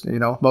because,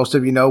 most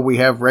of you know we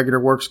have regular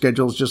work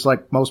schedules just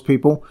like most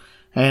people.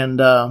 And,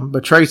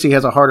 but Tracy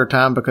has a harder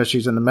time because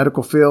she's in the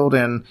medical field,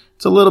 and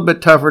it's a little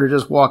bit tougher to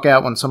just walk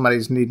out when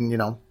somebody's needing,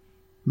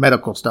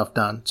 medical stuff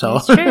done. So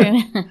That's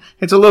true.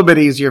 it's a little bit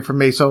easier for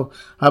me. So,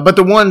 but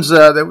the ones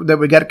that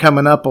we got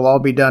coming up will all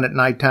be done at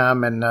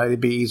nighttime, and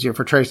it'd be easier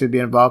for Tracy to be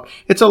involved.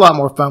 It's a lot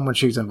more fun when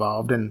she's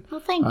involved. And Well,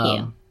 thank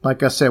you.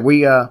 like I said,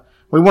 we want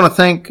to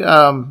thank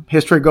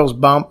History Goes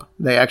Bump.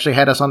 They actually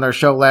had us on their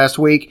show last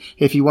week.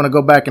 If you want to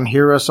go back and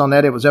hear us on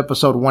that, it was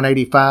episode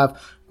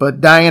 185. But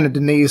Diane and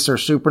Denise are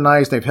super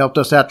nice. They've helped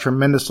us out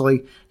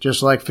tremendously,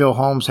 just like Phil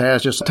Holmes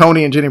has. Just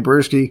Tony and Jenny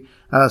Brewski,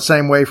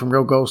 same way from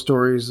Real Ghost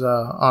Stories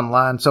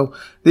online. So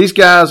these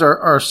guys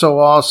are so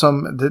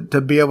awesome to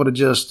be able to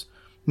just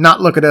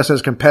not look at us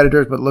as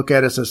competitors, but look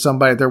at us as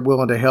somebody they're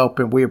willing to help,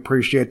 and we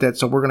appreciate that.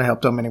 So we're going to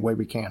help them any way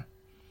we can.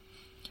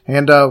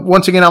 And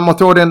once again, I'm going to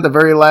throw it in the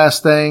very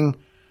last thing.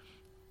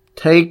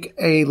 Take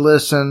a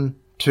listen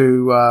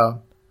to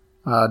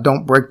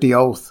Don't Break the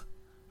Oath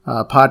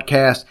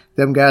podcast.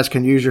 Them guys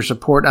can use your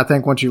support. I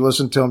think once you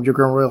listen to them, you're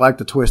going to really like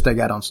the twist they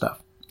got on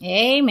stuff.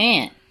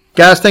 Amen.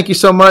 Guys, thank you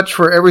so much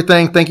for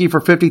everything. Thank you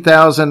for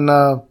 50,000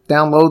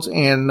 downloads,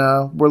 and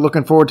we're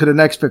looking forward to the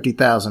next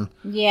 50,000.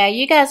 Yeah,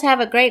 you guys have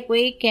a great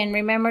week, and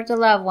remember to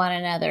love one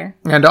another.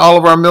 And to all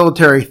of our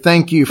military,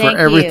 thank you for Thank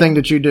everything you.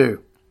 that you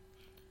do.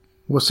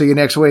 We'll see you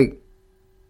next week.